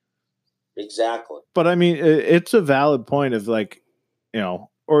 Exactly. But I mean, it's a valid point of like,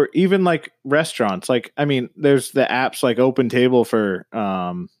 or even like restaurants. Like, I mean, there's the apps like Open Table for,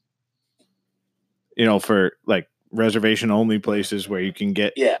 for like reservation only places where you can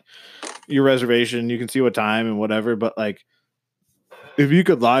get your reservation, you can see what time and whatever. But like, if you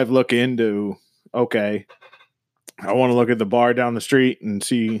could live look into, okay, I want to look at the bar down the street and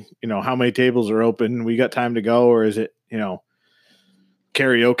see, how many tables are open. We got time to go, or is it,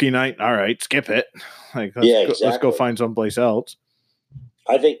 karaoke night? All right, skip it. Like, let's go find someplace else.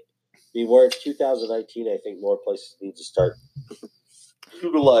 I think, where it's 2019, I think more places need to start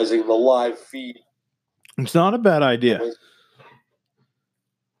utilizing the live feed. It's not a bad idea.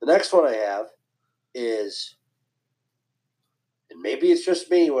 The next one I have is, and maybe it's just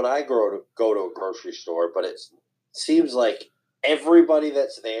me when I go to a grocery store, but it seems like everybody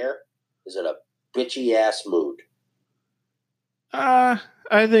that's there is in a bitchy ass mood. I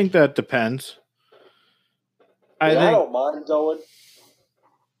think that depends. I don't mind going,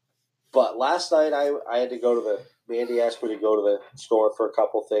 but last night I had to go to Mandy asked me to go to the store for a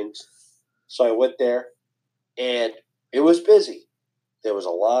couple things, so I went there. And it was busy. There was a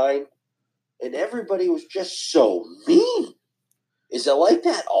line, and everybody was just so mean. Is it like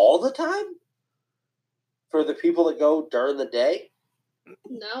that all the time for the people that go during the day?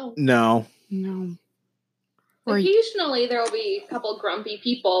 No. No. Or Occasionally there will be a couple grumpy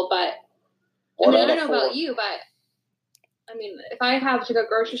people, but I One mean, I out don't of know four. about you, but I mean, if I have to go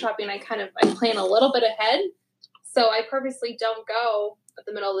grocery shopping, I plan a little bit ahead. So I purposely don't go at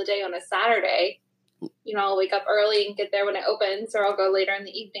the middle of the day on a Saturday. You know, I'll wake up early and get there when it opens, or I'll go later in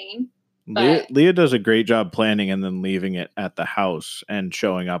the evening. Leah does a great job planning and then leaving it at the house and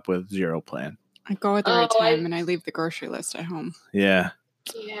showing up with zero plan. I go at the right time and I leave the grocery list at home. Yeah.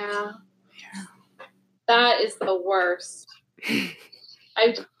 Yeah. That is the worst.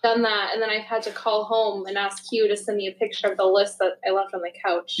 I've done that, and then I've had to call home and ask you to send me a picture of the list that I left on the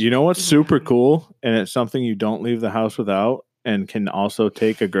couch. You know what's super cool, and it's something you don't leave the house without and can also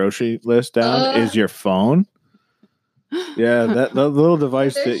take a grocery list down, is your phone. Yeah, that little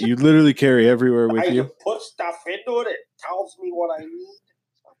device that you literally carry everywhere with you. I can put stuff into it. It tells me what I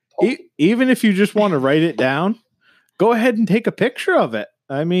need. Even if you just want to write it down, go ahead and take a picture of it.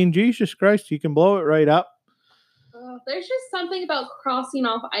 I mean, Jesus Christ, you can blow it right up. There's just something about crossing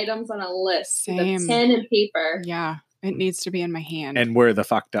off items on a list with a Same. pen and paper. Yeah, it needs to be in my hand. And we're the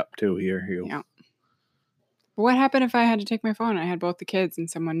fucked up too here. Yeah. But what happened if I had to take my phone? I had both the kids and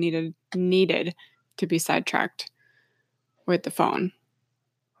someone needed to be sidetracked with the phone.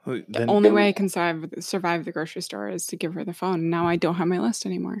 The only way I can survive the grocery store is to give her the phone. Now I don't have my list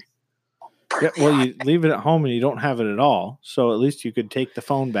anymore. Yeah, well, you leave it at home and you don't have it at all. So at least you could take the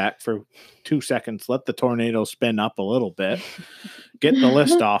phone back for 2 seconds, let the tornado spin up a little bit, get the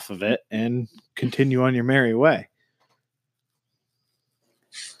list off of it, and continue on your merry way.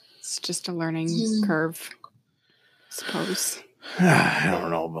 It's just a learning curve, I suppose. I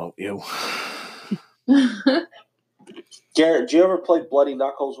don't know about you. Garrett, did you ever play Bloody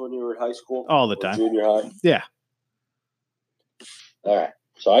Knuckles when you were in high school? All the time. Junior high? Yeah. All right.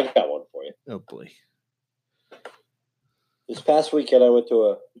 So I got one for you. Oh, boy. This past weekend, I went to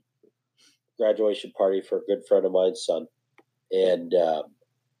a graduation party for a good friend of mine's son. And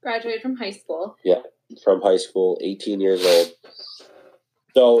graduated from high school. Yeah, from high school, 18 years old.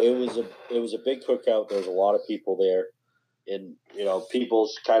 So it was a big cookout. There was a lot of people there. And, you know,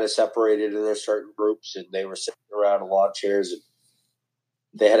 people's kind of separated in their certain groups, and they were sitting around a lot of chairs. And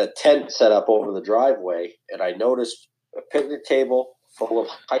they had a tent set up over the driveway, and I noticed a picnic table full of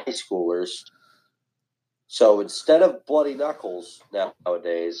high schoolers. So instead of Bloody Knuckles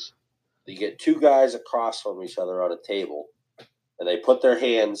nowadays, you get two guys across from each other on a table, and they put their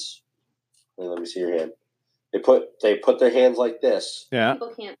hands. Let me see your hand. They put their hands like this. Yeah.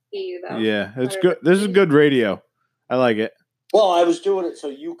 People can't see you though. Yeah, it's good. This is good radio. I like it. Well, I was doing it so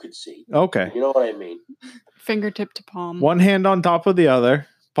you could see. Okay. You know what I mean? Fingertip to palm. One hand on top of the other,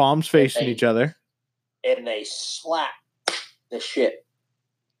 palms facing each other. And they slap the shit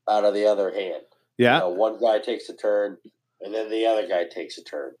out of the other hand. Yeah. You know, one guy takes a turn, and then the other guy takes a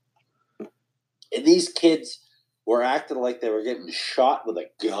turn. And these kids were acting like they were getting shot with a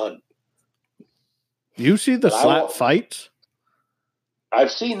gun. You see the slap fights?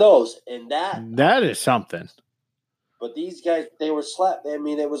 I've seen those, and that is something. But these guys, they were slapped. I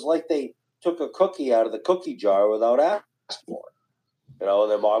mean, it was like they took a cookie out of the cookie jar without asking for it. You know,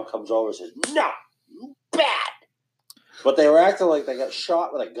 and their mom comes over and says, "No, you bad." But they were acting like they got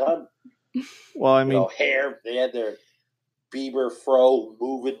shot with a gun. Well, I mean, you know, hair. They had their Bieber fro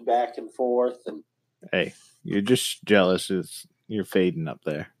moving back and forth, and hey, you're just jealous. You're fading up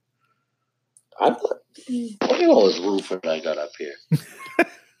there. I'm not. Look at all this roofing I got up here.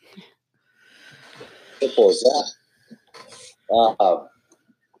 Simple as that.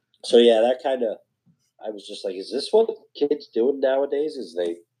 So yeah, that kind of. I was just like, is this what kids doing nowadays? Is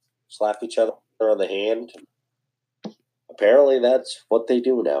they slap each other on the hand? Apparently, that's what they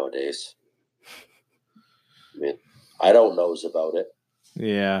do nowadays. I mean, I don't know about it.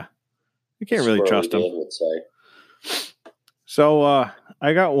 Yeah, you can't really trust them. Would say. So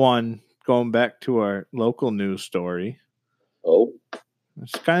I got one going back to our local news story. Oh,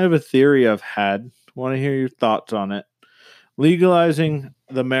 it's kind of a theory I've had. Want to hear your thoughts on it? Legalizing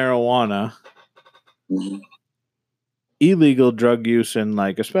the marijuana, illegal drug use, and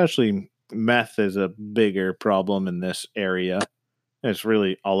like especially meth is a bigger problem in this area. It's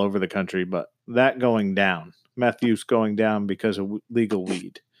really all over the country, but that going down, meth use going down because of legal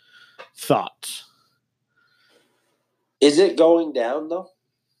weed. Thoughts? Is it going down though?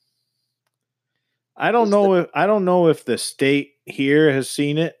 I don't know if the state here has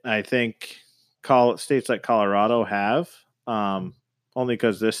seen it. I think states like Colorado have. only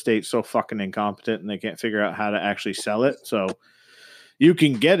because this state's so fucking incompetent and they can't figure out how to actually sell it. So you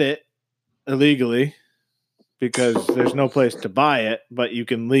can get it illegally because there's no place to buy it, but you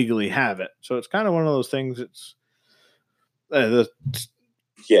can legally have it. So it's kind of one of those things. It's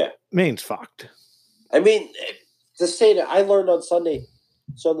Maine's fucked. I mean, the state, I learned on Sunday,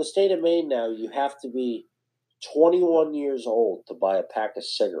 so in the state of Maine now, you have to be 21 years old to buy a pack of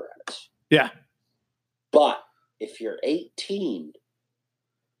cigarettes. Yeah. But if you're 18,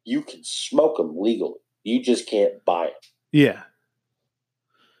 you can smoke them legally. You just can't buy it. Yeah.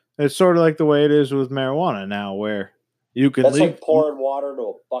 It's sort of like the way it is with marijuana now, where you can That's like pouring water into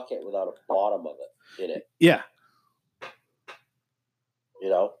a bucket without a bottom of it in it. Yeah. You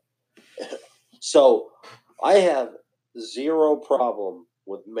know? So I have zero problem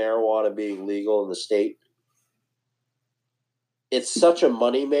with marijuana being legal in the state. It's such a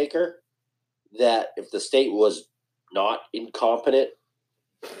moneymaker that if the state was not incompetent,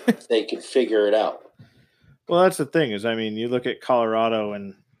 they could figure it out. Well, that's the thing is, I mean, you look at Colorado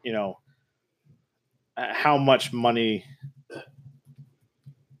and, you know, how much money.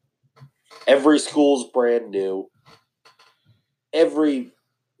 Every school's brand new. Every,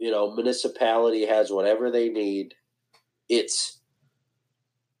 municipality has whatever they need.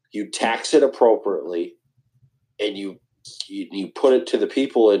 You tax it appropriately and you put it to the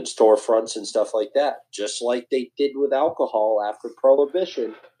people in storefronts and stuff like that, just like they did with alcohol after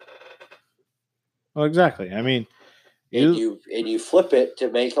Prohibition. Well, exactly. I mean, you flip it to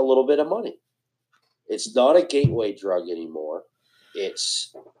make a little bit of money. It's not a gateway drug anymore.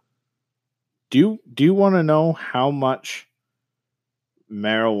 It's. Do you want to know how much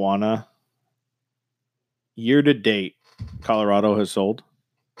marijuana year to date Colorado has sold?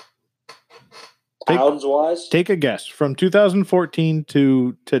 Pounds wise? Take a guess from 2014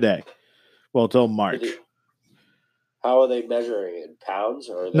 to today. Well, till March. How are they measuring it? In pounds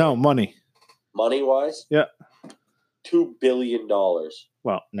or no money? Money wise? Yeah. $2 billion.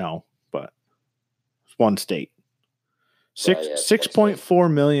 Well, no, but it's one state.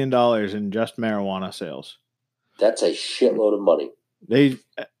 $6.4 million in just marijuana sales. That's a shitload of money. The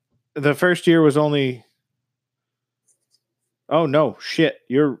first year was only. Oh no, shit!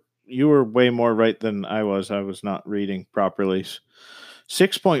 You were way more right than I was. I was not reading properly.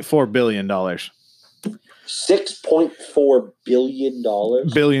 $6.4 billion. $6.4 billion.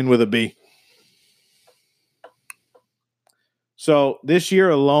 Billion with a B. So this year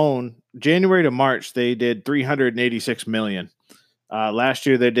alone, January to March, they did 386 million. Last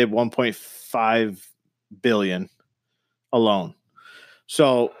year they did 1.5 billion alone.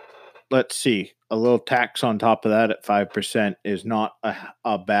 So let's see. A little tax on top of that at 5% is not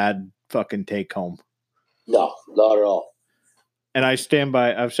a bad fucking take home. No, not at all. And I stand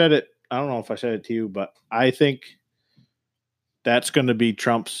by. I've said it. I don't know if I said it to you, but I think that's going to be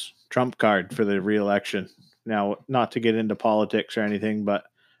Trump's trump card for the re-election. Now, not to get into politics or anything, but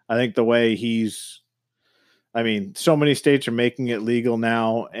I think the way so many states are making it legal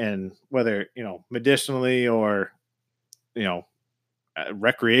now, and whether, medicinally or,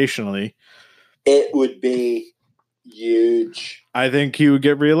 recreationally, it would be huge. I think he would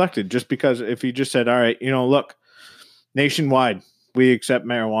get reelected just because if he just said, all right, look, nationwide, we accept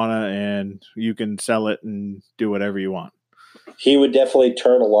marijuana and you can sell it and do whatever you want. He would definitely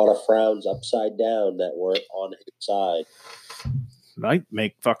turn a lot of frowns upside down that were on his side. Might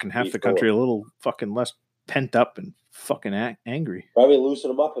make fucking half the country a little fucking less pent up and fucking angry. Probably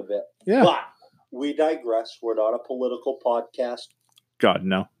loosen them up a bit. Yeah. But we digress. We're not a political podcast. God,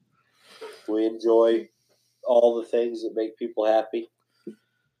 no. We enjoy all the things that make people happy.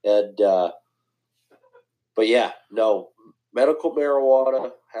 And, but yeah, no, medical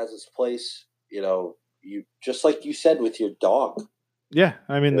marijuana has its place, you just like you said with your dog. Yeah,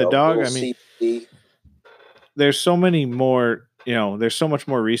 I mean the dog. I mean, CBD. There's so many more. There's so much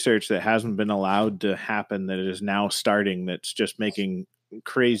more research that hasn't been allowed to happen that is now starting. That's just making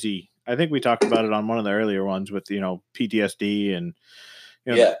crazy. I think we talked about it on one of the earlier ones with PTSD and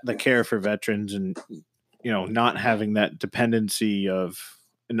the care for veterans and not having that dependency of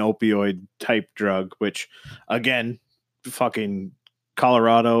an opioid type drug, which again, fucking.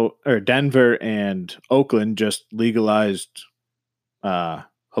 Colorado or Denver and Oakland just legalized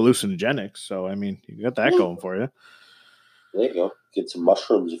hallucinogenics. So, I mean, you got that going for you. There you go. Get some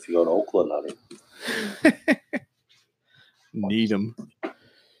mushrooms if you go to Oakland, honey. Need them.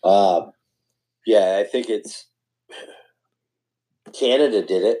 Yeah, I think it's Canada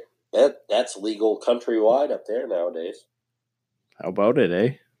did it. That's legal countrywide up there nowadays. How about it,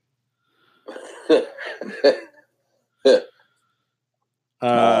 eh?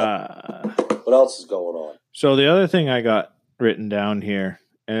 What else is going on? So the other thing I got written down here,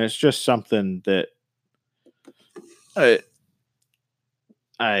 and it's just something that it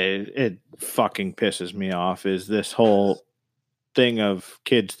fucking pisses me off, is this whole thing of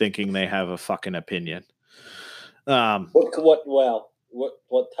kids thinking they have a fucking opinion. What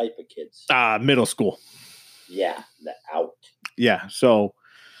type of kids? Middle school. Yeah, out. Yeah, so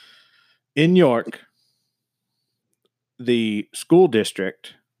in York, the school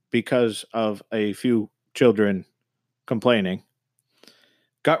district, because of a few children complaining,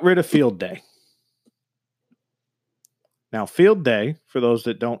 got rid of field day. Now, field day, for those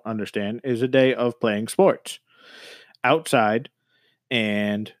that don't understand, is a day of playing sports outside,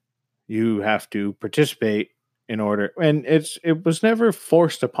 and you have to participate in order. And it was never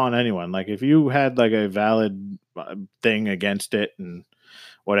forced upon anyone. Like, if you had like a valid thing against it and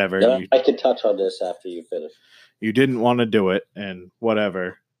whatever, I can touch on this after you finish. You didn't want to do it and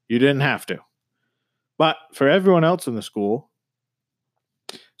whatever, you didn't have to. But for everyone else in the school,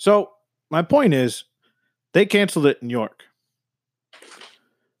 so my point is, they canceled it in York.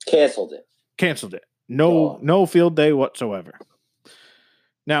 Canceled it. No field day whatsoever.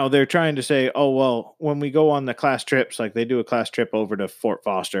 Now they're trying to say, oh, well, when we go on the class trips, like they do a class trip over to Fort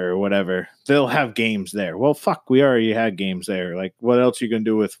Foster or whatever, they'll have games there. Well, fuck, we already had games there. Like, what else are you going to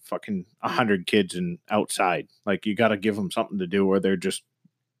do with fucking 100 kids and outside? Like, you got to give them something to do, or they're just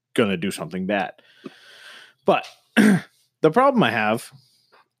going to do something bad. But the problem I have,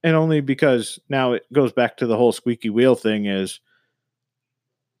 and only because now it goes back to the whole squeaky wheel thing, is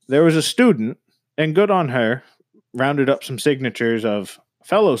there was a student, and good on her, rounded up some signatures of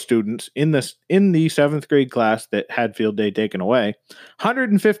fellow students in the 7th grade class that had field day taken away.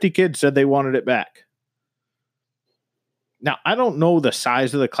 150 kids said they wanted it back. Now, I don't know the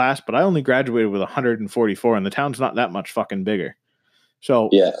size of the class, but I only graduated with 144, and the town's not that much fucking bigger. So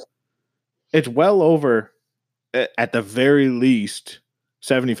yeah, it's well over, at the very least,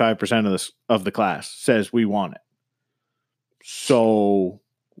 75% of the class says we want it. So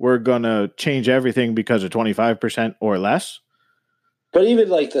we're going to change everything because of 25% or less. But even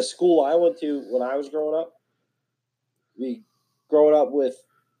like the school I went to when I was growing up, with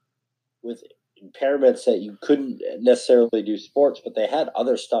impairments that you couldn't necessarily do sports, but they had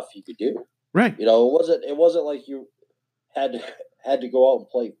other stuff you could do. Right. You know, it wasn't like you had to go out and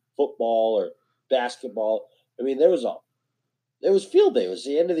play football or basketball. I mean, there was field day. It was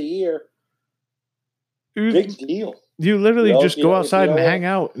the end of the year. Big deal. You literally just go outside and hang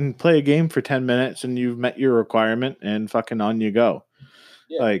out and play a game for 10 minutes, and you've met your requirement, and fucking on you go.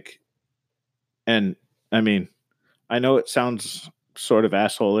 Yeah. Like, and I mean, I know it sounds sort of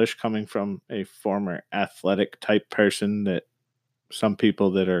asshole-ish coming from a former athletic type person that some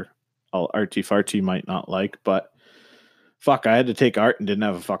people that are all artsy-fartsy might not like, but fuck, I had to take art and didn't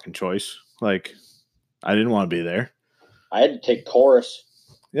have a fucking choice. Like, I didn't want to be there. I had to take chorus.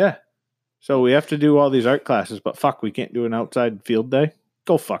 Yeah. So we have to do all these art classes, but fuck, we can't do an outside field day?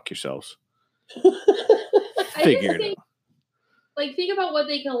 Go fuck yourselves. Figure it out. Like, think about what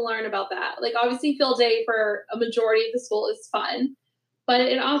they can learn about that. Like, obviously, field day for a majority of the school is fun, but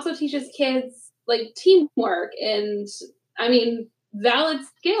it also teaches kids, like, teamwork and, I mean, valid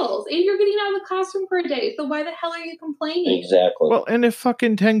skills. And you're getting out of the classroom for a day, so why the hell are you complaining? Exactly. Well, and if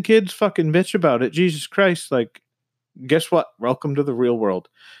fucking 10 kids fucking bitch about it, Jesus Christ, like, guess what? Welcome to the real world.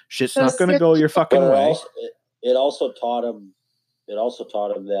 Shit's not going to go your fucking way. It also taught them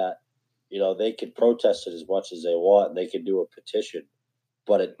that, you know, they could protest it as much as they want, and they can do a petition,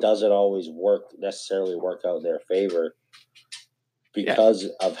 but it doesn't always necessarily work out in their favor because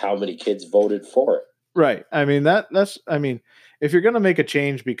of how many kids voted for it. Right. I mean, if you're going to make a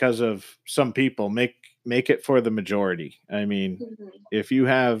change because of some people, make it for the majority. I mean, if you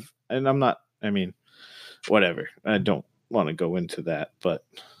have, and whatever. I don't want to go into that, but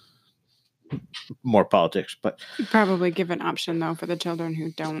more politics. But you'd probably give an option though for the children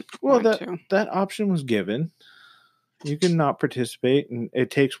who don't want to. That option was given. You can not participate, and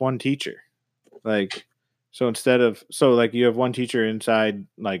it takes one teacher. Like, so like you have one teacher inside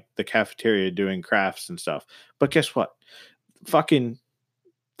like the cafeteria doing crafts and stuff. But guess what? Fucking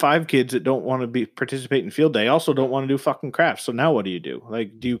 5 kids that don't want to participate in field day also don't want to do fucking crafts. So now what do?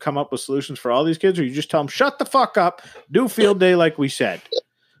 Like, do you come up with solutions for all these kids, or you just tell them, shut the fuck up, do field day like we said?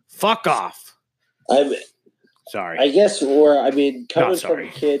 Fuck off. Sorry. I guess, coming from a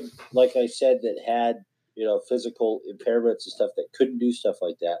kid, like I said, that had, you know, physical impairments and stuff that couldn't do stuff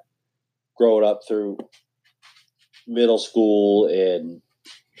like that, growing up through middle school and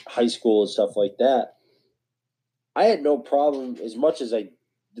high school and stuff like that, I had no problem, as much as I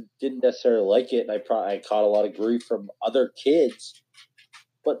didn't necessarily like it, and I caught a lot of grief from other kids.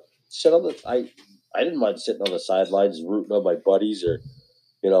 But I didn't mind sitting on the sidelines rooting on my buddies or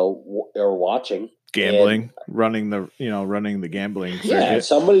watching. Gambling, running the gambling circuit. Yeah,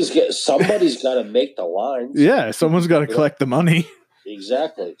 somebody's got to make the lines. Yeah, someone's got to collect the money.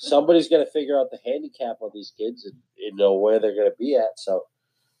 Exactly. Somebody's got to figure out the handicap of these kids and know where they're going to be at. So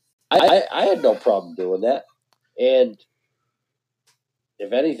I had no problem doing that. And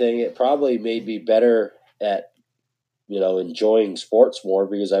if anything, it probably made me better at, enjoying sports more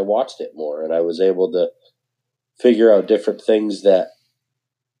because I watched it more and I was able to figure out different things that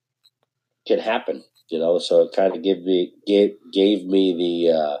can happen, so it kind of gave me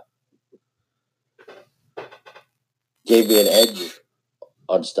an edge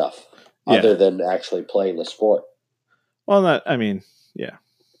on stuff other than actually playing the sport. Well,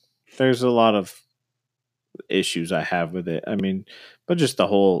 there's a lot of issues I have with it. But just the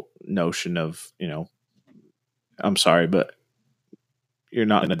whole notion of, I'm sorry, but you're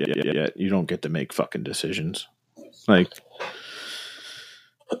not an idiot yet. You don't get to make fucking decisions. Like,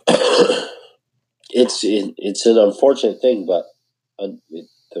 it's an unfortunate thing, but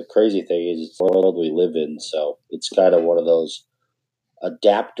the crazy thing is it's the world we live in. So it's kind of one of those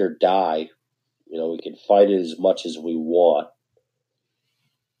adapt or die. We can fight it as much as we want,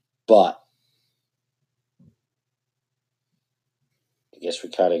 but I guess we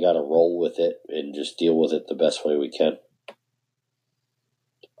kind of got to roll with it and just deal with it the best way we can.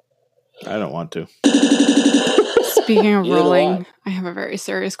 I don't want to. Speaking of rolling, I have a very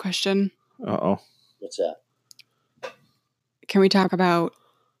serious question. Uh-oh. What's that? Can we talk about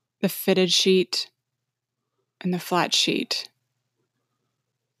the fitted sheet and the flat sheet?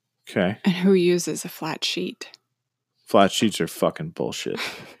 Okay. And who uses a flat sheet? Flat sheets are fucking bullshit.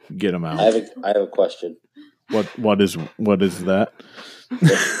 Get them out. I have a question. What is that?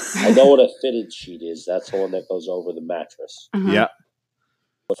 I know what a fitted sheet is. That's the one that goes over the mattress. Uh-huh. Yeah.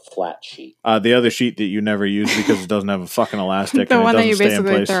 A flat sheet. The other sheet that you never use because it doesn't have a fucking elastic. The and one it that you doesn't stay in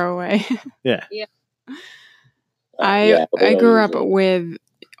basically place. throw away. Yeah. I grew up with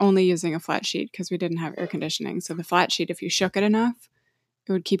only using a flat sheet because we didn't have air conditioning. So the flat sheet, if you shook it enough,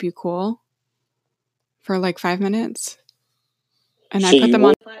 it would keep you cool for like 5 minutes. And I put them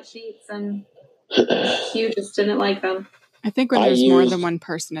on flat sheets, and you just didn't like them. I think when there's more than one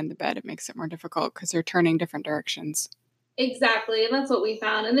person in the bed, it makes it more difficult because they're turning different directions. Exactly, and that's what we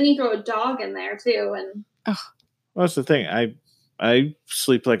found. And then you throw a dog in there too, and well, that's the thing. I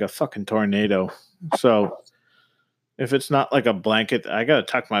sleep like a fucking tornado. So if it's not like a blanket, I gotta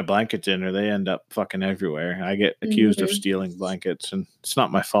tuck my blankets in, or they end up fucking everywhere. I get accused of stealing blankets, and it's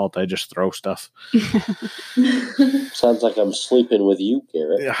not my fault. I just throw stuff. Sounds like I'm sleeping with you,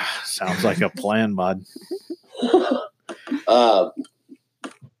 Garrett. Yeah, sounds like a plan, bud.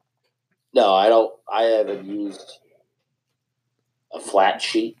 No, I don't. I haven't used a flat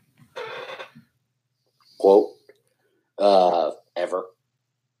sheet, quote, ever.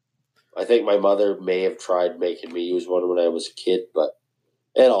 I think my mother may have tried making me use one when I was a kid, but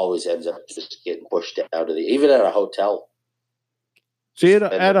it always ends up just getting pushed out of even at a hotel. See,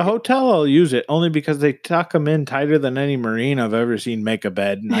 at a hotel, I'll use it only because they tuck them in tighter than any Marine I've ever seen make a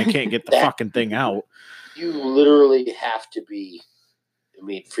bed, and I can't get the fucking thing out. You literally have to be,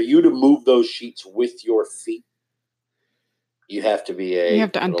 for you to move those sheets with your feet, you have to be you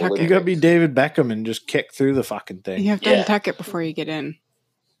have to untuck it. You got to be David Beckham and just kick through the fucking thing. You have to untuck it before you get in.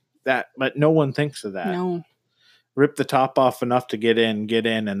 But no one thinks of that. No. Rip the top off enough to get in,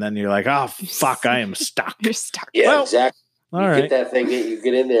 and then you're like, oh, fuck, I am stuck. You're stuck. Yeah, exactly. All right. Get that thing, you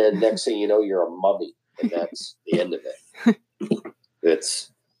get in there, and next thing you know, you're a mummy, and that's the end of it.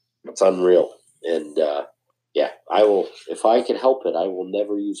 It's unreal. And, I will, if I can help it, I will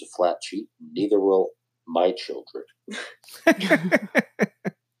never use a flat sheet. Neither will my children.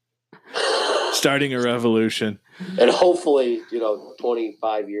 Starting a revolution. And hopefully,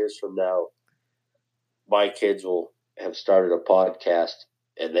 25 years from now, my kids will have started a podcast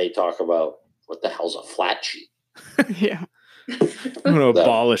and they talk about what the hell's a flat sheet. Yeah. I'm going to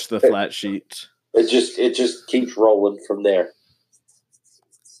abolish the flat sheets. It just keeps rolling from there.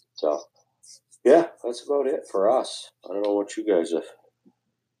 So, yeah, that's about it for us. I don't know what you guys have.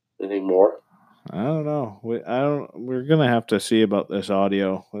 Anything more? I don't know. We're gonna have to see about this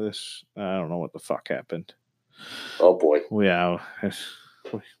audio. I don't know what the fuck happened. Oh boy. Yeah,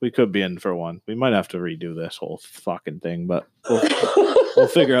 we could be in for one. We might have to redo this whole fucking thing, but we'll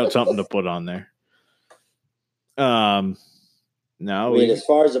figure out something to put on there. As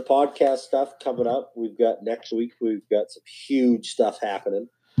far as the podcast stuff coming up, next week we've got some huge stuff happening.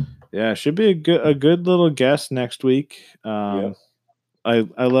 Yeah, should be a good little guest next week. I let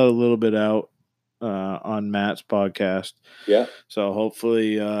a little bit out on Matt's podcast. Yeah. So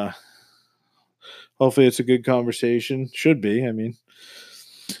hopefully hopefully it's a good conversation. Should be. I mean,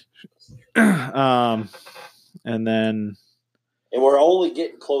 and then. And we're only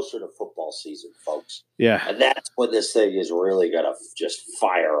getting closer to football season, folks. Yeah. And that's when this thing is really going to just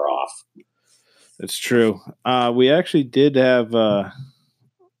fire off. It's true. We actually did have.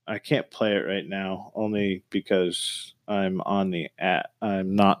 I can't play it right now, only because I'm on the app.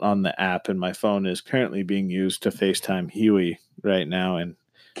 I'm not on the app, and my phone is currently being used to FaceTime Huey right now. And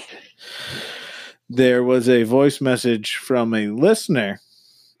there was a voice message from a listener.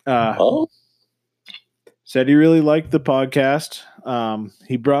 Said he really liked the podcast.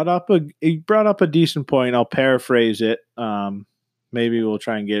 He brought up a decent point. I'll paraphrase it. Maybe we'll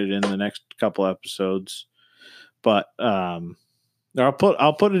try and get it in the next couple episodes, but I'll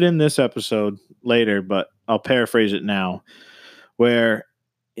put it in this episode later. But I'll paraphrase it now, where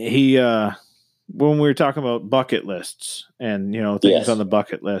he when we were talking about bucket lists and things on the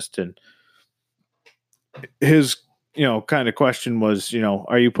bucket list, and his kind of question was,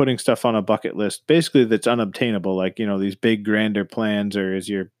 are you putting stuff on a bucket list basically that's unobtainable, like these big grander plans, or is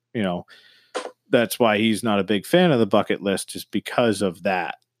your that's why he's not a big fan of the bucket list, is because of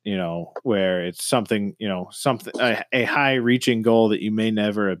that, where it's something, a high reaching goal that you may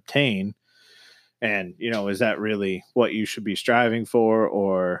never obtain. And, is that really what you should be striving for,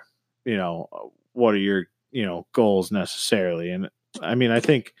 or, what are your, goals necessarily? And I mean, I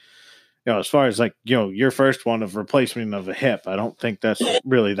think, as far as like, your first one of replacement of a hip, I don't think that's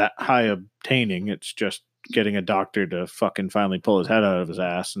really that high obtaining. It's just getting a doctor to fucking finally pull his head out of his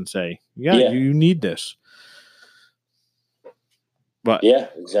ass and say, you need this. But yeah,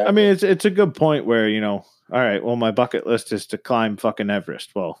 exactly. I mean, it's a good point where, all right, well, my bucket list is to climb fucking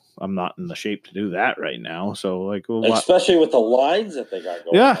Everest. Well, I'm not in the shape to do that right now. So like, well, especially with the lines that they got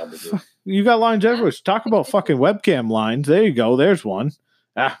going on. You got lines Everest. Talk about fucking webcam lines. There you go. There's one.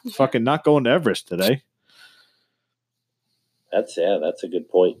 Fucking not going to Everest today. That's a good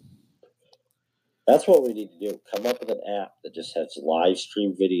point. That's what we need to do. Come up with an app that just has live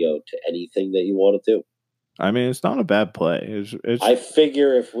stream video to anything that you want to do. I mean, it's not a bad play. I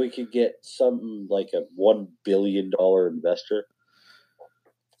figure if we could get something like a $1 billion investor,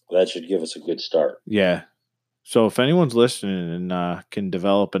 that should give us a good start. Yeah. So if anyone's listening and can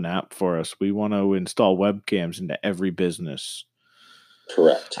develop an app for us, we want to install webcams into every business.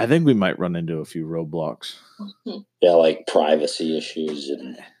 Correct. I think we might run into a few roadblocks. Yeah, like privacy issues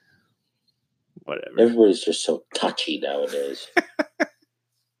and whatever. Everybody's just so touchy nowadays.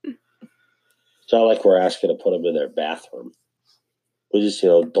 It's not like we're asking to put them in their bathroom. We just,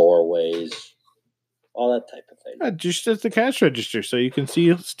 doorways, all that type of thing. Yeah, just at the cash register, so you can see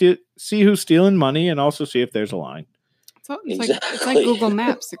who's stealing money and also see if there's a line. So it's like Google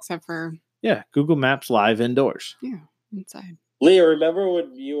Maps, except for Google Maps live indoors. Yeah, inside. Leah, remember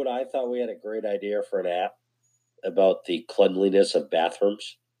when you and I thought we had a great idea for an app about the cleanliness of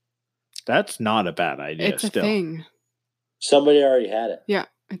bathrooms? That's not a bad idea. It's a thing. Somebody already had it. Yeah,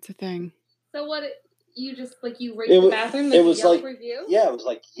 it's a thing. So what? You just you rate the bathroom? It was Yelp like review? Yeah, it was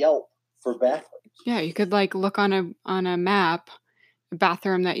like Yelp for bathrooms. Yeah, you could look on a map, a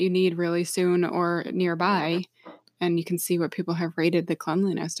bathroom that you need really soon or nearby, and you can see what people have rated the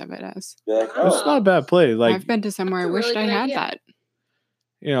cleanliness of it as. It's not a bad play. I've been to somewhere I wished I had that.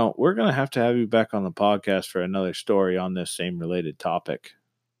 We're gonna have to have you back on the podcast for another story on this same related topic.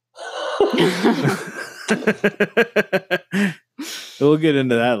 We'll get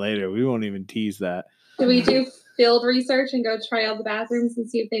into that later. We won't even tease that. Do we do field research and go try all the bathrooms and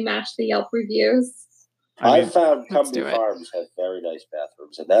see if they match the Yelp reviews? I found Cumbie Farms has very nice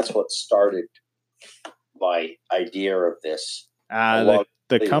bathrooms, and that's what started my idea of this. The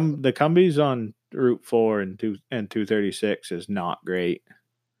Cumbies on Route 4 and 236 is not great.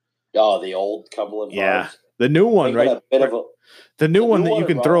 Oh, the old Cumberland Farms. Yeah, the new one, right? The new one that you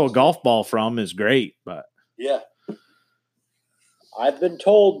can throw a golf ball from is great, but yeah. I've been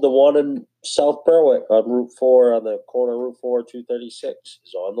told the one in South Berwick on Route 4, on the corner of Route 4, 236,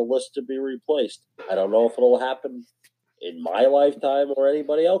 is on the list to be replaced. I don't know if it'll happen in my lifetime or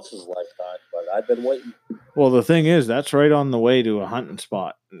anybody else's lifetime, but I've been waiting. Well, the thing is, that's right on the way to a hunting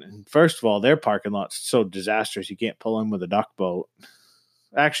spot. And first of all, their parking lot's so disastrous you can't pull in with a duck boat.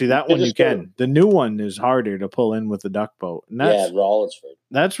 Actually, that one you can. The new one is harder to pull in with the duck boat. And Rollinsford.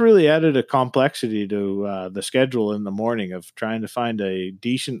 That's really added a complexity to the schedule in the morning of trying to find a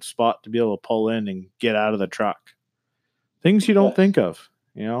decent spot to be able to pull in and get out of the truck. Things you don't think of,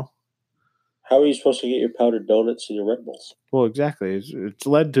 How are you supposed to get your powdered donuts and your Red Bulls? Well, exactly. It's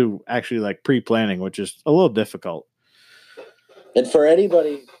led to actually pre-planning, which is a little difficult. And for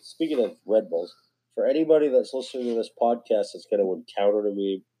anybody, speaking of Red Bulls, for anybody that's listening to this podcast that's going to encounter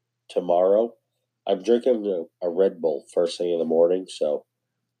me tomorrow, I'm drinking a Red Bull first thing in the morning, so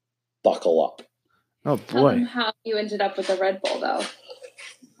buckle up. Oh Tell boy. them how you ended up with a Red Bull, though.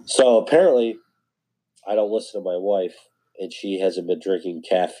 So apparently, I don't listen to my wife, and she hasn't been drinking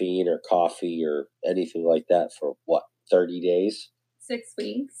caffeine or coffee or anything like that for, 30 days? 6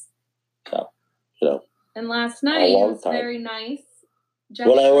 weeks. So, you know. And last night, it was very nice.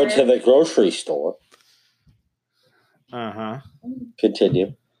 When I went to the grocery store. Uh-huh.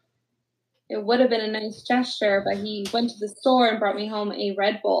 Continue. It would have been a nice gesture, but he went to the store and brought me home a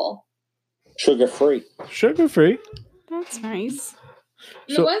Red Bull. Sugar-free. Sugar-free. That's nice.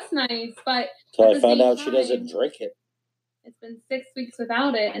 It was nice, but... So I found out she doesn't drink it. It's been 6 weeks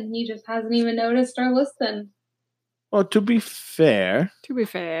without it, and he just hasn't even noticed or listened. Well, to be fair...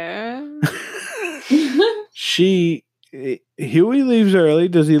 Huey leaves early.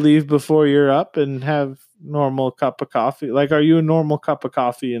 Does he leave before you're up and have normal cup of coffee? Like, are you a normal cup of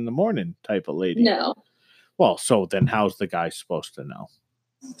coffee in the morning type of lady? No. Well, so then how's the guy supposed to know?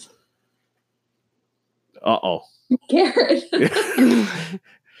 Uh-oh. Garrett.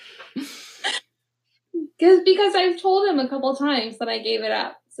 Because I've told him a couple times that I gave it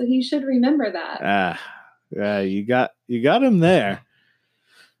up. So he should remember that. You got him there.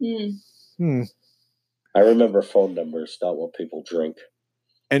 I remember phone numbers, not what people drink.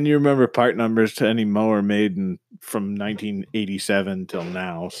 And you remember part numbers to any mower made from 1987 till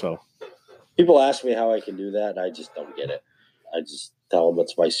now. So people ask me how I can do that, and I just don't get it. I just tell them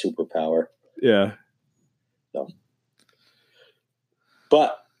it's my superpower. Yeah. No.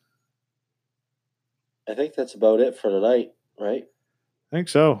 But I think that's about it for tonight, right? I think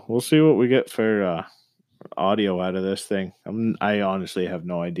so. We'll see what we get for audio out of this thing. I honestly have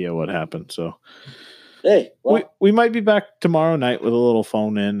no idea what happened. So, hey, well, we might be back tomorrow night with a little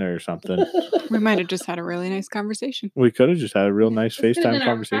phone in or something. We might have just had a really nice conversation. We could have just had a real nice FaceTime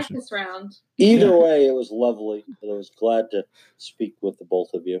conversation. Practice round. Either way, it was lovely, and I was glad to speak with the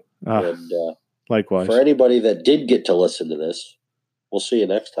both of you. And likewise, for anybody that did get to listen to this, we'll see you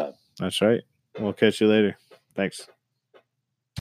next time. That's right. We'll catch you later. Thanks.